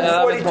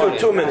 11:42,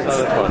 2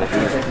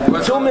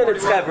 minutes. 2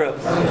 minutes, Chevra.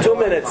 2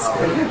 minutes.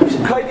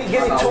 Koivi,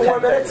 give me 2 more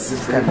minutes.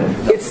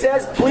 It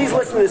says, please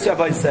listen to this,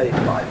 Rabbi say.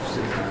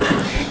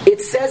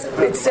 It says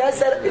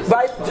that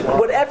by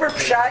whatever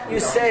pshat you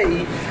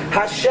say,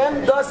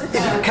 Hashem does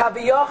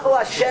Kaviyachal.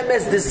 Hashem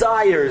has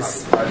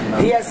desires.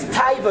 He has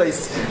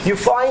taivos. You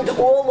find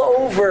all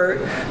over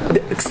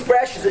the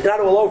expressions, not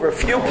all over, a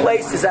few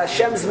places.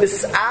 Hashem's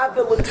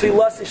mis'avel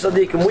l'tfilas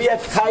shadikim. We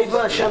have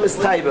taiva. Hashem is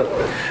taiva.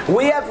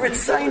 We have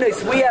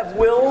ritzainos. We have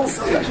wills.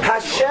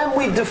 Hashem.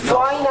 We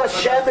define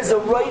Hashem as a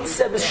right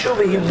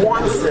sebeshuva. He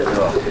wants it.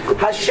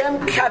 Hashem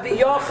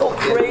Kaviyachal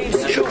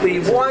craves tshuva. He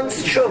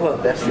wants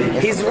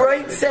tshuva. He's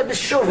right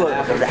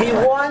sebeshuva. He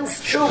wants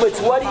tshuva.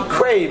 It's what he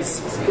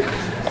craves.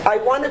 I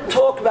want to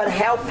talk about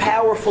how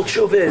powerful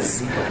tshuva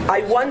is.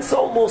 I once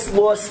almost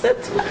lost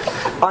it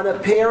on a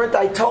parent.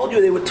 I told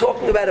you they were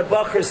talking about a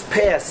bacher's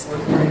past.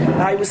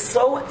 I was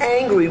so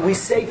angry. We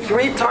say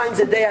 3 times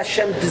a day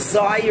Hashem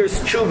desires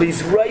tshuva.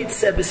 He's right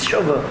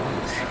sebeshuva.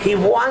 He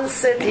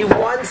wants it. He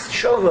wants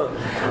tshuva.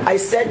 I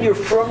said you're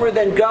firmer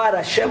than God.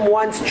 Hashem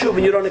wants tshuva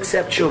and you don't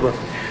accept tshuva.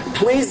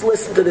 Please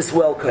listen to this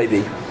well,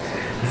 Kaivi.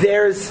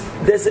 There's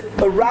a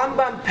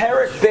Rambam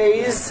Perek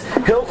Beis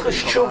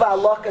Hilchos Tshuva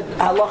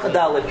Halacha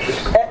Dalet.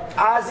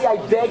 Azi, I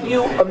beg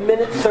you,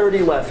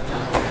 1:30 left.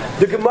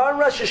 The Gemara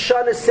Rosh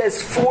Hashanah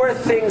says 4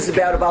 things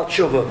about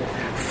Tshuva.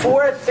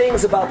 4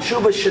 things about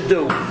Tshuva should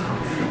do.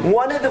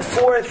 One of the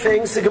 4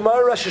 things, the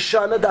Gemara Rosh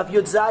Hashanah, Daf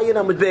Yud Zayin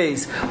Amud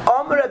Beis.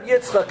 Amar Rab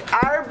Yitzchak,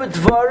 Arba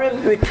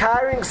Dvarim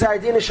Mikaring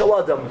Gzardin Shel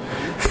Adam.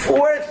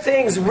 4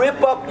 things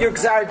rip up your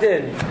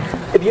Gzardin.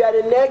 If you had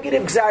a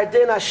negative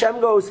Gzardin, Hashem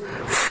goes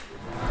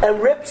and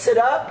rips it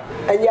up,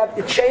 and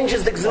it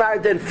changes the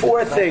Gzardin.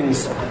 4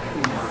 things.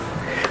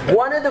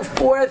 One of the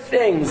 4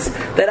 things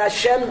that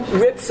Hashem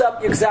rips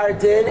up your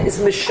Gzardin is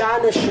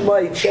Mishana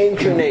Shmai,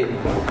 change your name.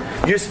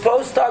 You're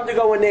supposed to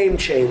undergo a name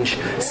change.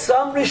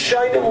 Some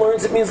Rishonim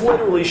learns it means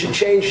literally you should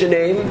change the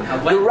name.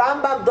 The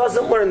Rambam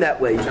doesn't learn that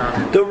way.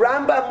 The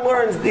Rambam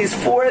learns these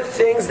 4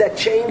 things that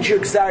change your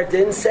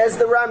Gzardin, says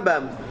the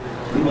Rambam.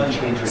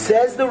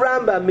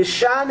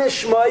 Mishana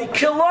Shmai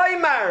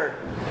Kiloimar.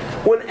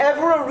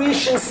 Whenever a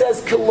Rishon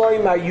says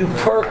Kiloimar, you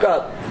perk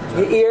up.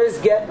 your ears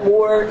get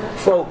more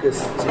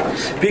focused.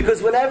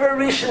 Because whenever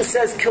Rishon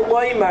says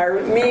Kiloimar,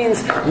 it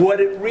means what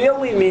it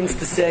really means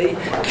to say.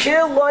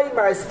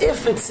 Kiloimar, as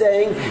if it's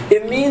saying,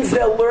 it means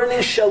they're learning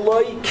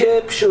Shaloi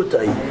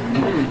Kipshutai.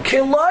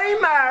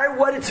 Kiloimar,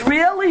 what it's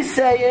really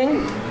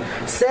saying,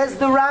 says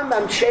the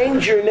Rambam,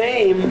 change your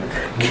name.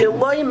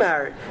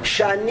 Kiloimar,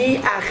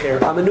 Shani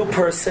Acher, I'm a new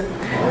person.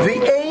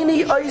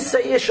 V'eini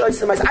oisei ish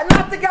oisei mais. I'm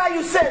not the guy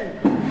you sinned.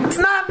 It's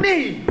not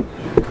me.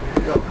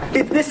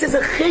 This is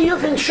a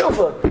chiyuv in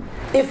Teshuva.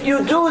 If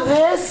you do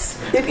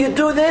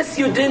this,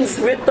 you didn't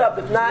rip up.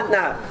 If not,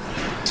 now.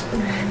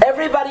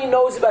 Everybody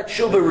knows about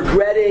Teshuva,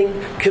 regretting,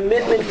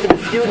 commitment for the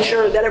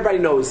future, that everybody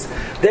knows.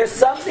 There's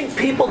something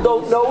people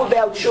don't know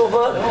about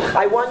Teshuva.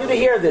 I want you to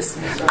hear this.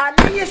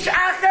 Ani ish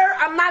acher,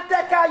 I'm not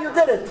that guy who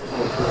did it.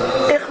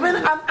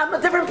 I'm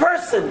a different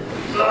person.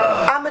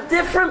 I'm a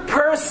different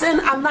person.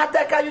 I'm not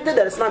that guy who did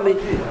that. It's not me.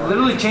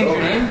 Literally change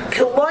your name?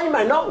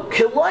 Kiloimar, no.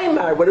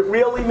 Kiloimar, what it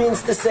really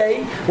means to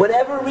say,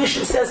 whenever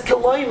Rishon says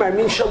Kiloimar, it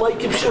means Shaloi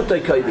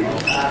Kipshutai Koidi.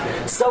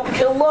 So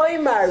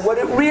Kiloimar, what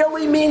it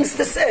really means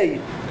to say,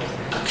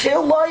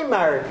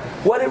 Kiloimar,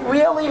 what it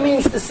really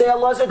means to say,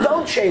 Allah,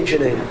 don't change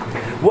your name.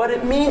 What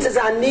it means is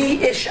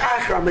Ani ish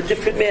acher, I'm a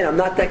different man. I'm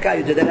not that guy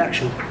who did that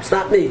action. It's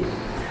not me.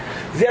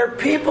 There are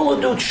people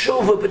who do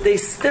tshuva, but they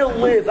still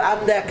live,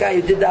 I'm that guy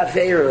who did that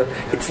aveira.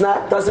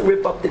 Doesn't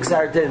rip up the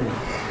Gzar Din.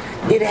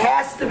 It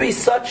has to be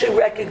such a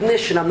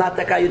recognition, I'm not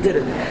that guy who did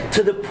it.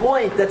 To the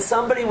point that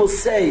somebody will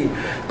say,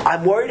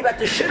 I'm worried about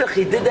the shidduch,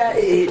 he did that,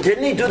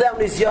 didn't he do that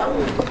when he's young?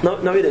 No,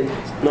 he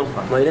didn't. No,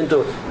 he didn't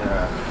do it.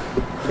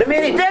 I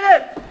mean, he did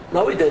it!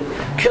 No, he didn't.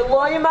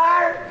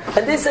 Kiloimar,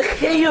 and this is a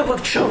chiyuv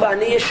of tshuva,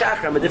 ani ish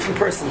acher, I'm a different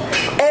person.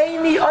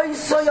 Eini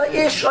oisoy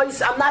ish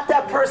ois, I'm not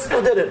that person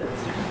who did it.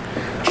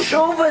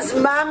 Tshuva's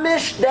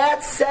mamish,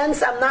 that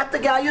sense, I'm not the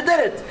guy who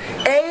did it.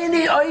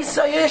 Eini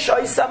oisoy ish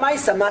oisa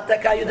mais, I'm not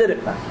that guy who did it.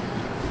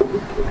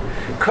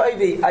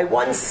 Koivi, I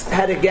once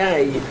had a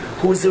guy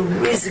who was a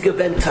Rizga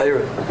Ben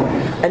Torah,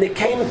 and it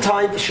came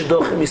time for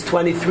Shidduchim, he's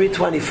 23,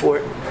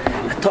 24.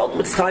 I told him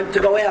it's time to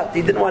go out.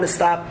 He didn't want to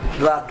stop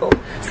Vatal.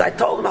 So I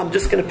told him I'm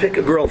just going to pick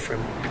a girl for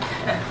him.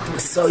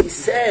 So he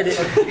said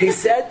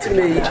to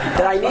me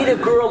that I need a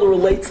girl who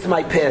relates to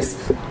my past.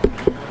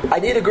 I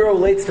need a girl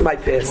who relates to my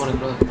past.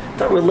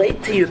 Don't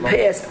relate to your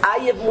past. I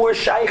have more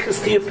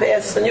shaykhs to your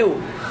past than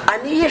you.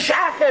 Ani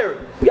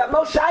yishacher. You have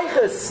no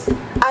shaykhs.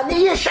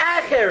 Ani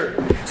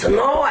yishacher. So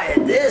no, I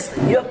had this.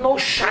 You have no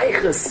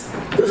shaykhs.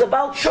 It was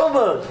about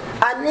Teshuva.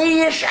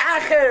 Ani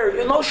yishacher. You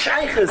have no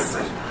shaykhs.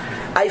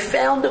 I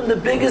found him the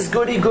biggest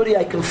goody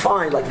I can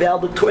find, like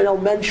valedictorian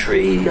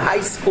elementary,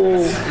 high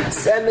school,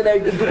 seminary,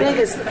 the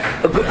biggest.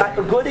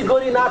 A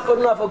goody not good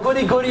enough, a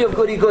goody of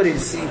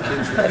goodies.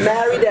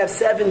 Married, to have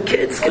 7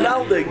 kids,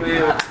 gewaldig.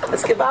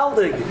 That's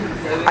gewaldig.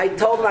 I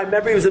told him, I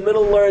remember he was in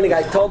middle learning,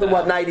 I told him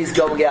what night he's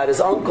going out.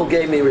 His uncle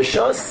gave me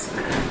rishos,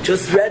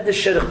 just read the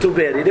shidduch too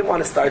bad. He didn't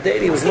want to start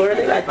dating, he was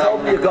learning. I told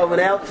him, you're going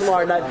out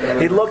tomorrow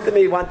night. He looked at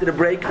me, he wanted to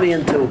break me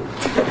in two.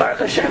 Baruch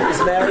Hashem, he's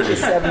married, he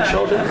has 7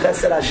 children,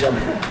 chesed Hashem.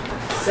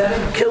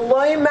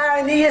 Kiloimar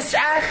ani yish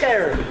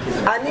acher.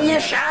 Ani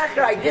yish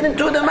acher. I didn't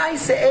do the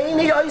ma'ase.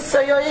 Eini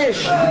oisay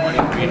yoish.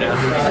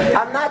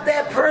 I'm not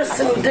that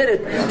person who did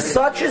it.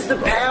 Such is the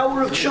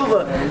power of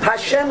tshuva.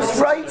 Hashem's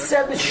right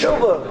said the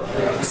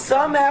tshuva.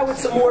 Somehow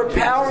it's a more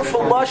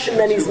powerful lashon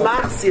than he's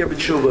machzir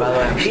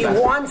b'tshuva. He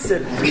wants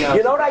it.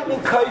 You know what I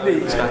mean,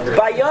 Koivi?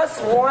 By us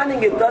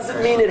wanting it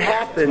doesn't mean it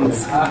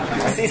happens.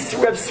 See,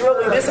 Reb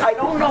Srili, this I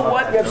don't know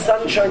what Reb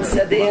Sunshine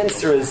said the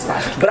answer is,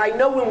 but I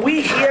know when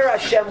we hear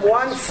Hashem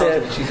wants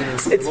it,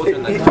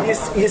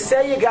 you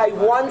say a guy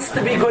wants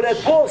to be good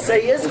at ball,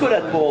 say he is good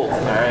at ball.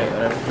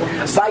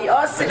 By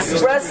us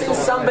expressing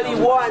somebody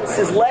wants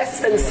is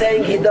less than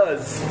saying he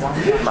does.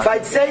 If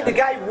I'd say the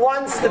guy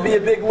wants to be a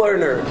big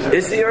learner,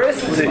 is he or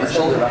isn't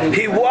he?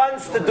 He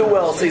wants to do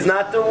well, so he's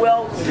not doing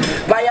well.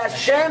 By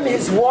Hashem,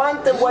 his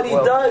want and what he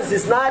does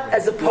is not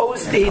as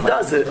opposed to he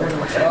does it.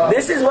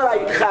 This is what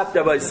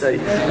I say.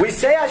 We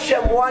say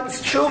Hashem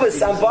wants tshuva,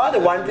 some father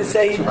wanted to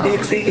say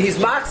he's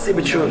machsi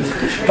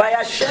b'tshuva. By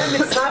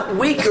Hashem, it's not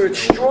weaker, it's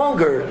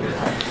stronger.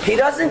 He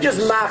doesn't just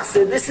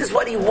machzir, this is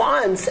what he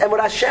wants, and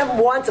what Hashem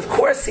wants, of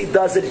course he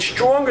does it, it's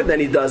stronger than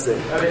he does it.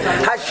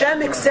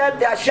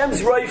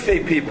 Hashem's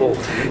roifei people.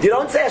 You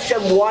don't say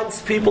Hashem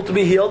wants people to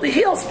be healed, he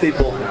heals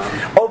people.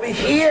 Over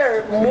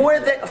here, more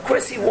than, of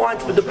course he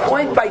wants, but the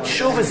point by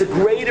tshuva is a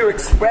greater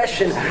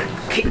expression.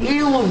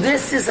 Ki'ilu,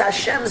 this is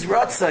Hashem's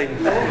ratzon.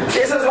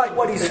 This is like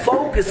what he's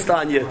focused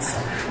on yet.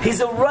 He's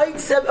a right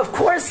set, of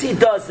course he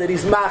does it,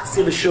 he's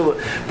machzir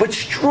l'shuva, but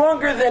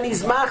stronger than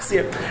he's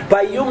machzir.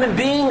 By human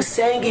beings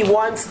saying he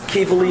wants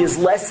kivuli is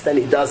less than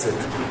he doesn't.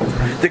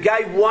 The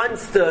guy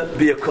wants to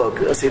be a cook,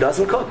 so he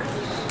doesn't cook.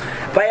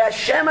 By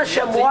Hashem,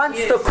 Hashem wants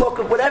to cook.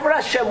 Whatever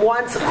Hashem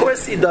wants, of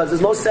course He does.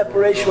 There's no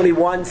separation when He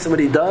wants and what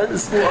He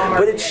does.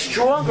 But it's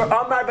stronger.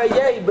 Amar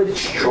Bayei, but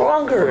it's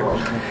stronger.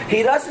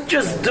 He doesn't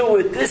just do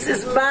it. This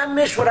is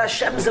mamish what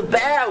Hashem's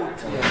about.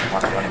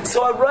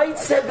 So a right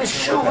said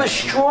b'shuva is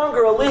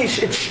stronger,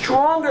 Alish. It's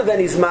stronger than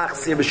He's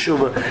machzir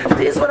b'shuva.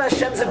 This is what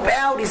Hashem's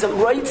about. He's a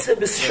right said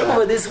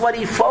b'shuva. This is what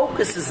He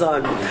focuses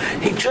on.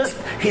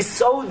 He's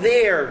so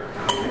there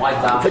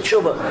for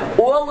tshuva.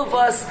 All of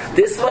us,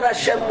 this is what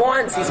Hashem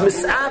wants. He's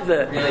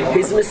misaveh.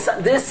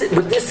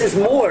 This is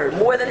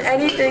more than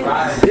anything.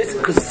 This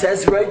because it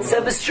says right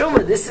said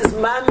b'shuva. This is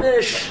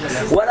mamish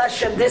what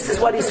Hashem. This is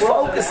what He's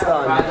focused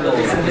on.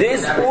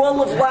 This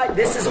all of life.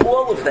 This is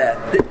all of that.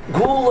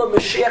 Gula,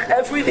 Mashiach,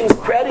 everything's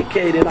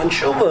predicated on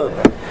tshuva.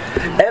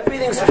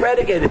 Everything's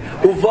predicated.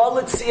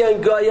 Uvalitzia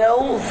and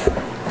Goyel.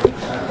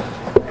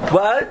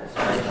 What?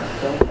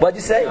 What'd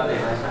you say?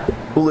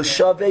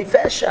 Ulashavei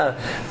Fesha.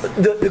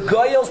 The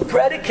Goyel's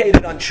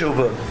predicated on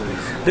tshuva.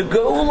 The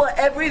Geula,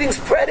 everything's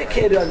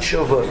predicated on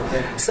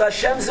tshuva. So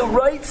Hashem's a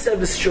right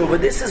service tshuva.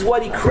 This is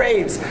what He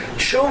craves.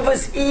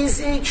 Tshuva's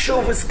easy,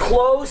 tshuva's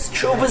close,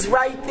 tshuva's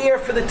right there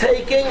for the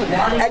taking,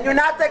 and you're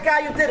not that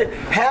guy who did it.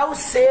 How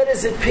sad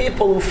is it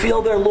people who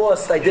feel they're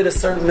lost, I did a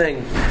certain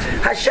thing.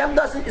 Hashem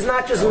is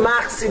not just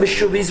machsi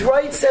b'shuva, He's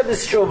right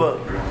service tshuva.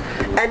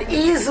 And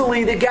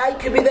easily the guy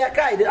could be that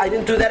guy. I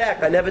didn't do that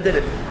act, I never did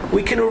it.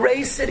 We can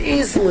erase it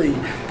easily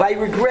by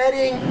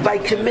regretting, by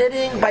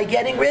committing, by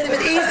getting rid of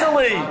it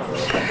easily.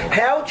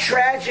 How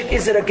tragic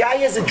is it? A guy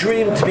has a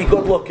dream to be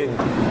good looking,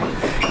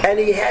 and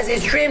he has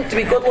his dream to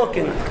be good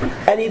looking,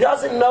 and he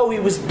doesn't know he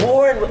was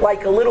born with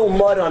like a little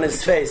mud on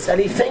his face,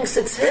 and he thinks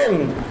it's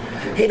him.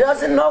 He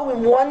doesn't know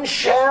in one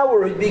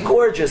shower he'd be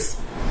gorgeous.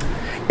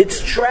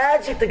 It's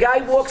tragic. The guy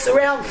walks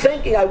around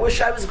thinking, I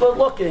wish I was good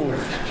looking.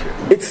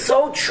 It's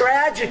so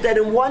tragic that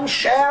in one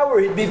shower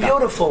he'd be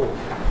beautiful.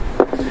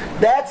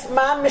 That's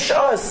mamish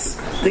us.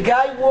 The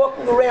guy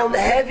walking around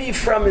heavy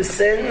from his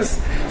sins,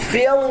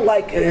 feeling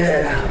like,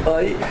 and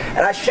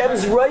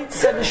Hashem's right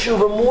said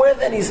b'shuva more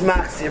than He's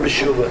machzir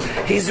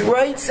b'shuva. He's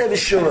right said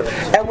b'shuva.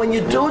 And when you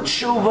do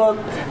tshuva,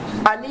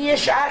 ani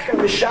yesh acher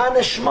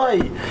b'shana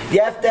shmai, you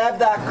have to have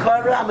the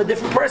akara. I'm a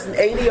different person.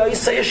 Eini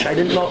yosayish. I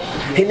didn't know.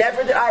 He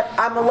never did.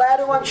 I'm allowed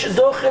to on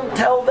shidduchim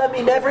tell them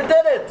he never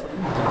did it.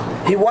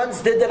 He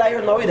once did it. I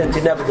heard no, he didn't.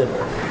 He never did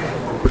it.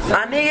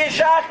 Ani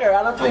yeshacher.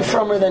 I don't have to be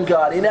firmer than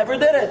God. He never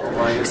did it.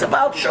 It's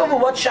about tshuva.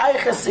 What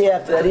shaykh is he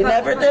after that? He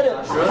never did it.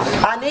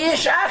 Ani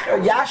yeshacher.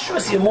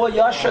 Yashus, you're more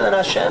yasher than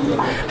Hashem.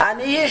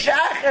 Ani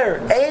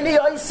yeshacher. Eini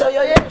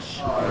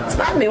yosayish. It's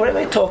not me. What am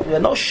I talking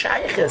about? No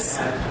shaykhis.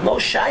 No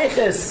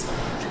shaykhis.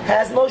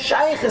 Has no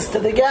shaykhis to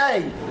the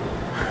guy.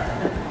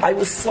 I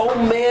was so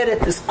mad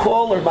at this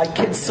caller. My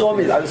kids saw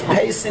me. I was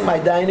pacing my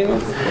dining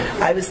room.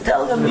 I was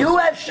telling them, you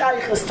have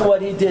shaykhis to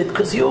what he did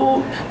because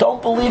you don't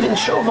believe in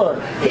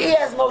tshuva. He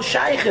has no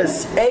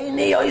shaykhis.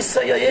 Eini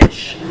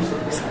yosayish.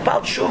 It's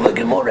about tshuva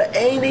gemura.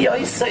 Eini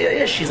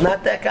yosayish. He's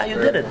not that guy who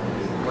did it.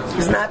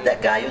 He's not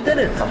that guy who did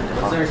it.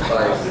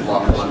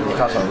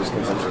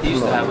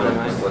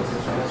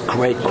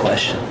 Great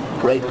question.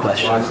 Great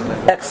question.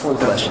 Excellent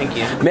question. Thank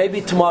you. Maybe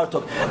tomorrow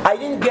talk. I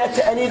didn't get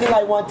to anything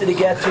I wanted to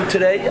get to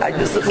today.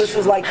 This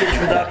was like the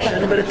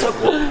introduction, but it took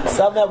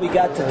somehow we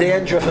got to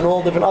dandruff and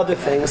all different other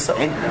things. So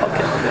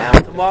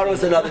okay.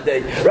 Tomorrow's another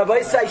day.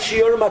 Rabbi say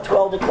shiurim at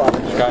 12 o'clock.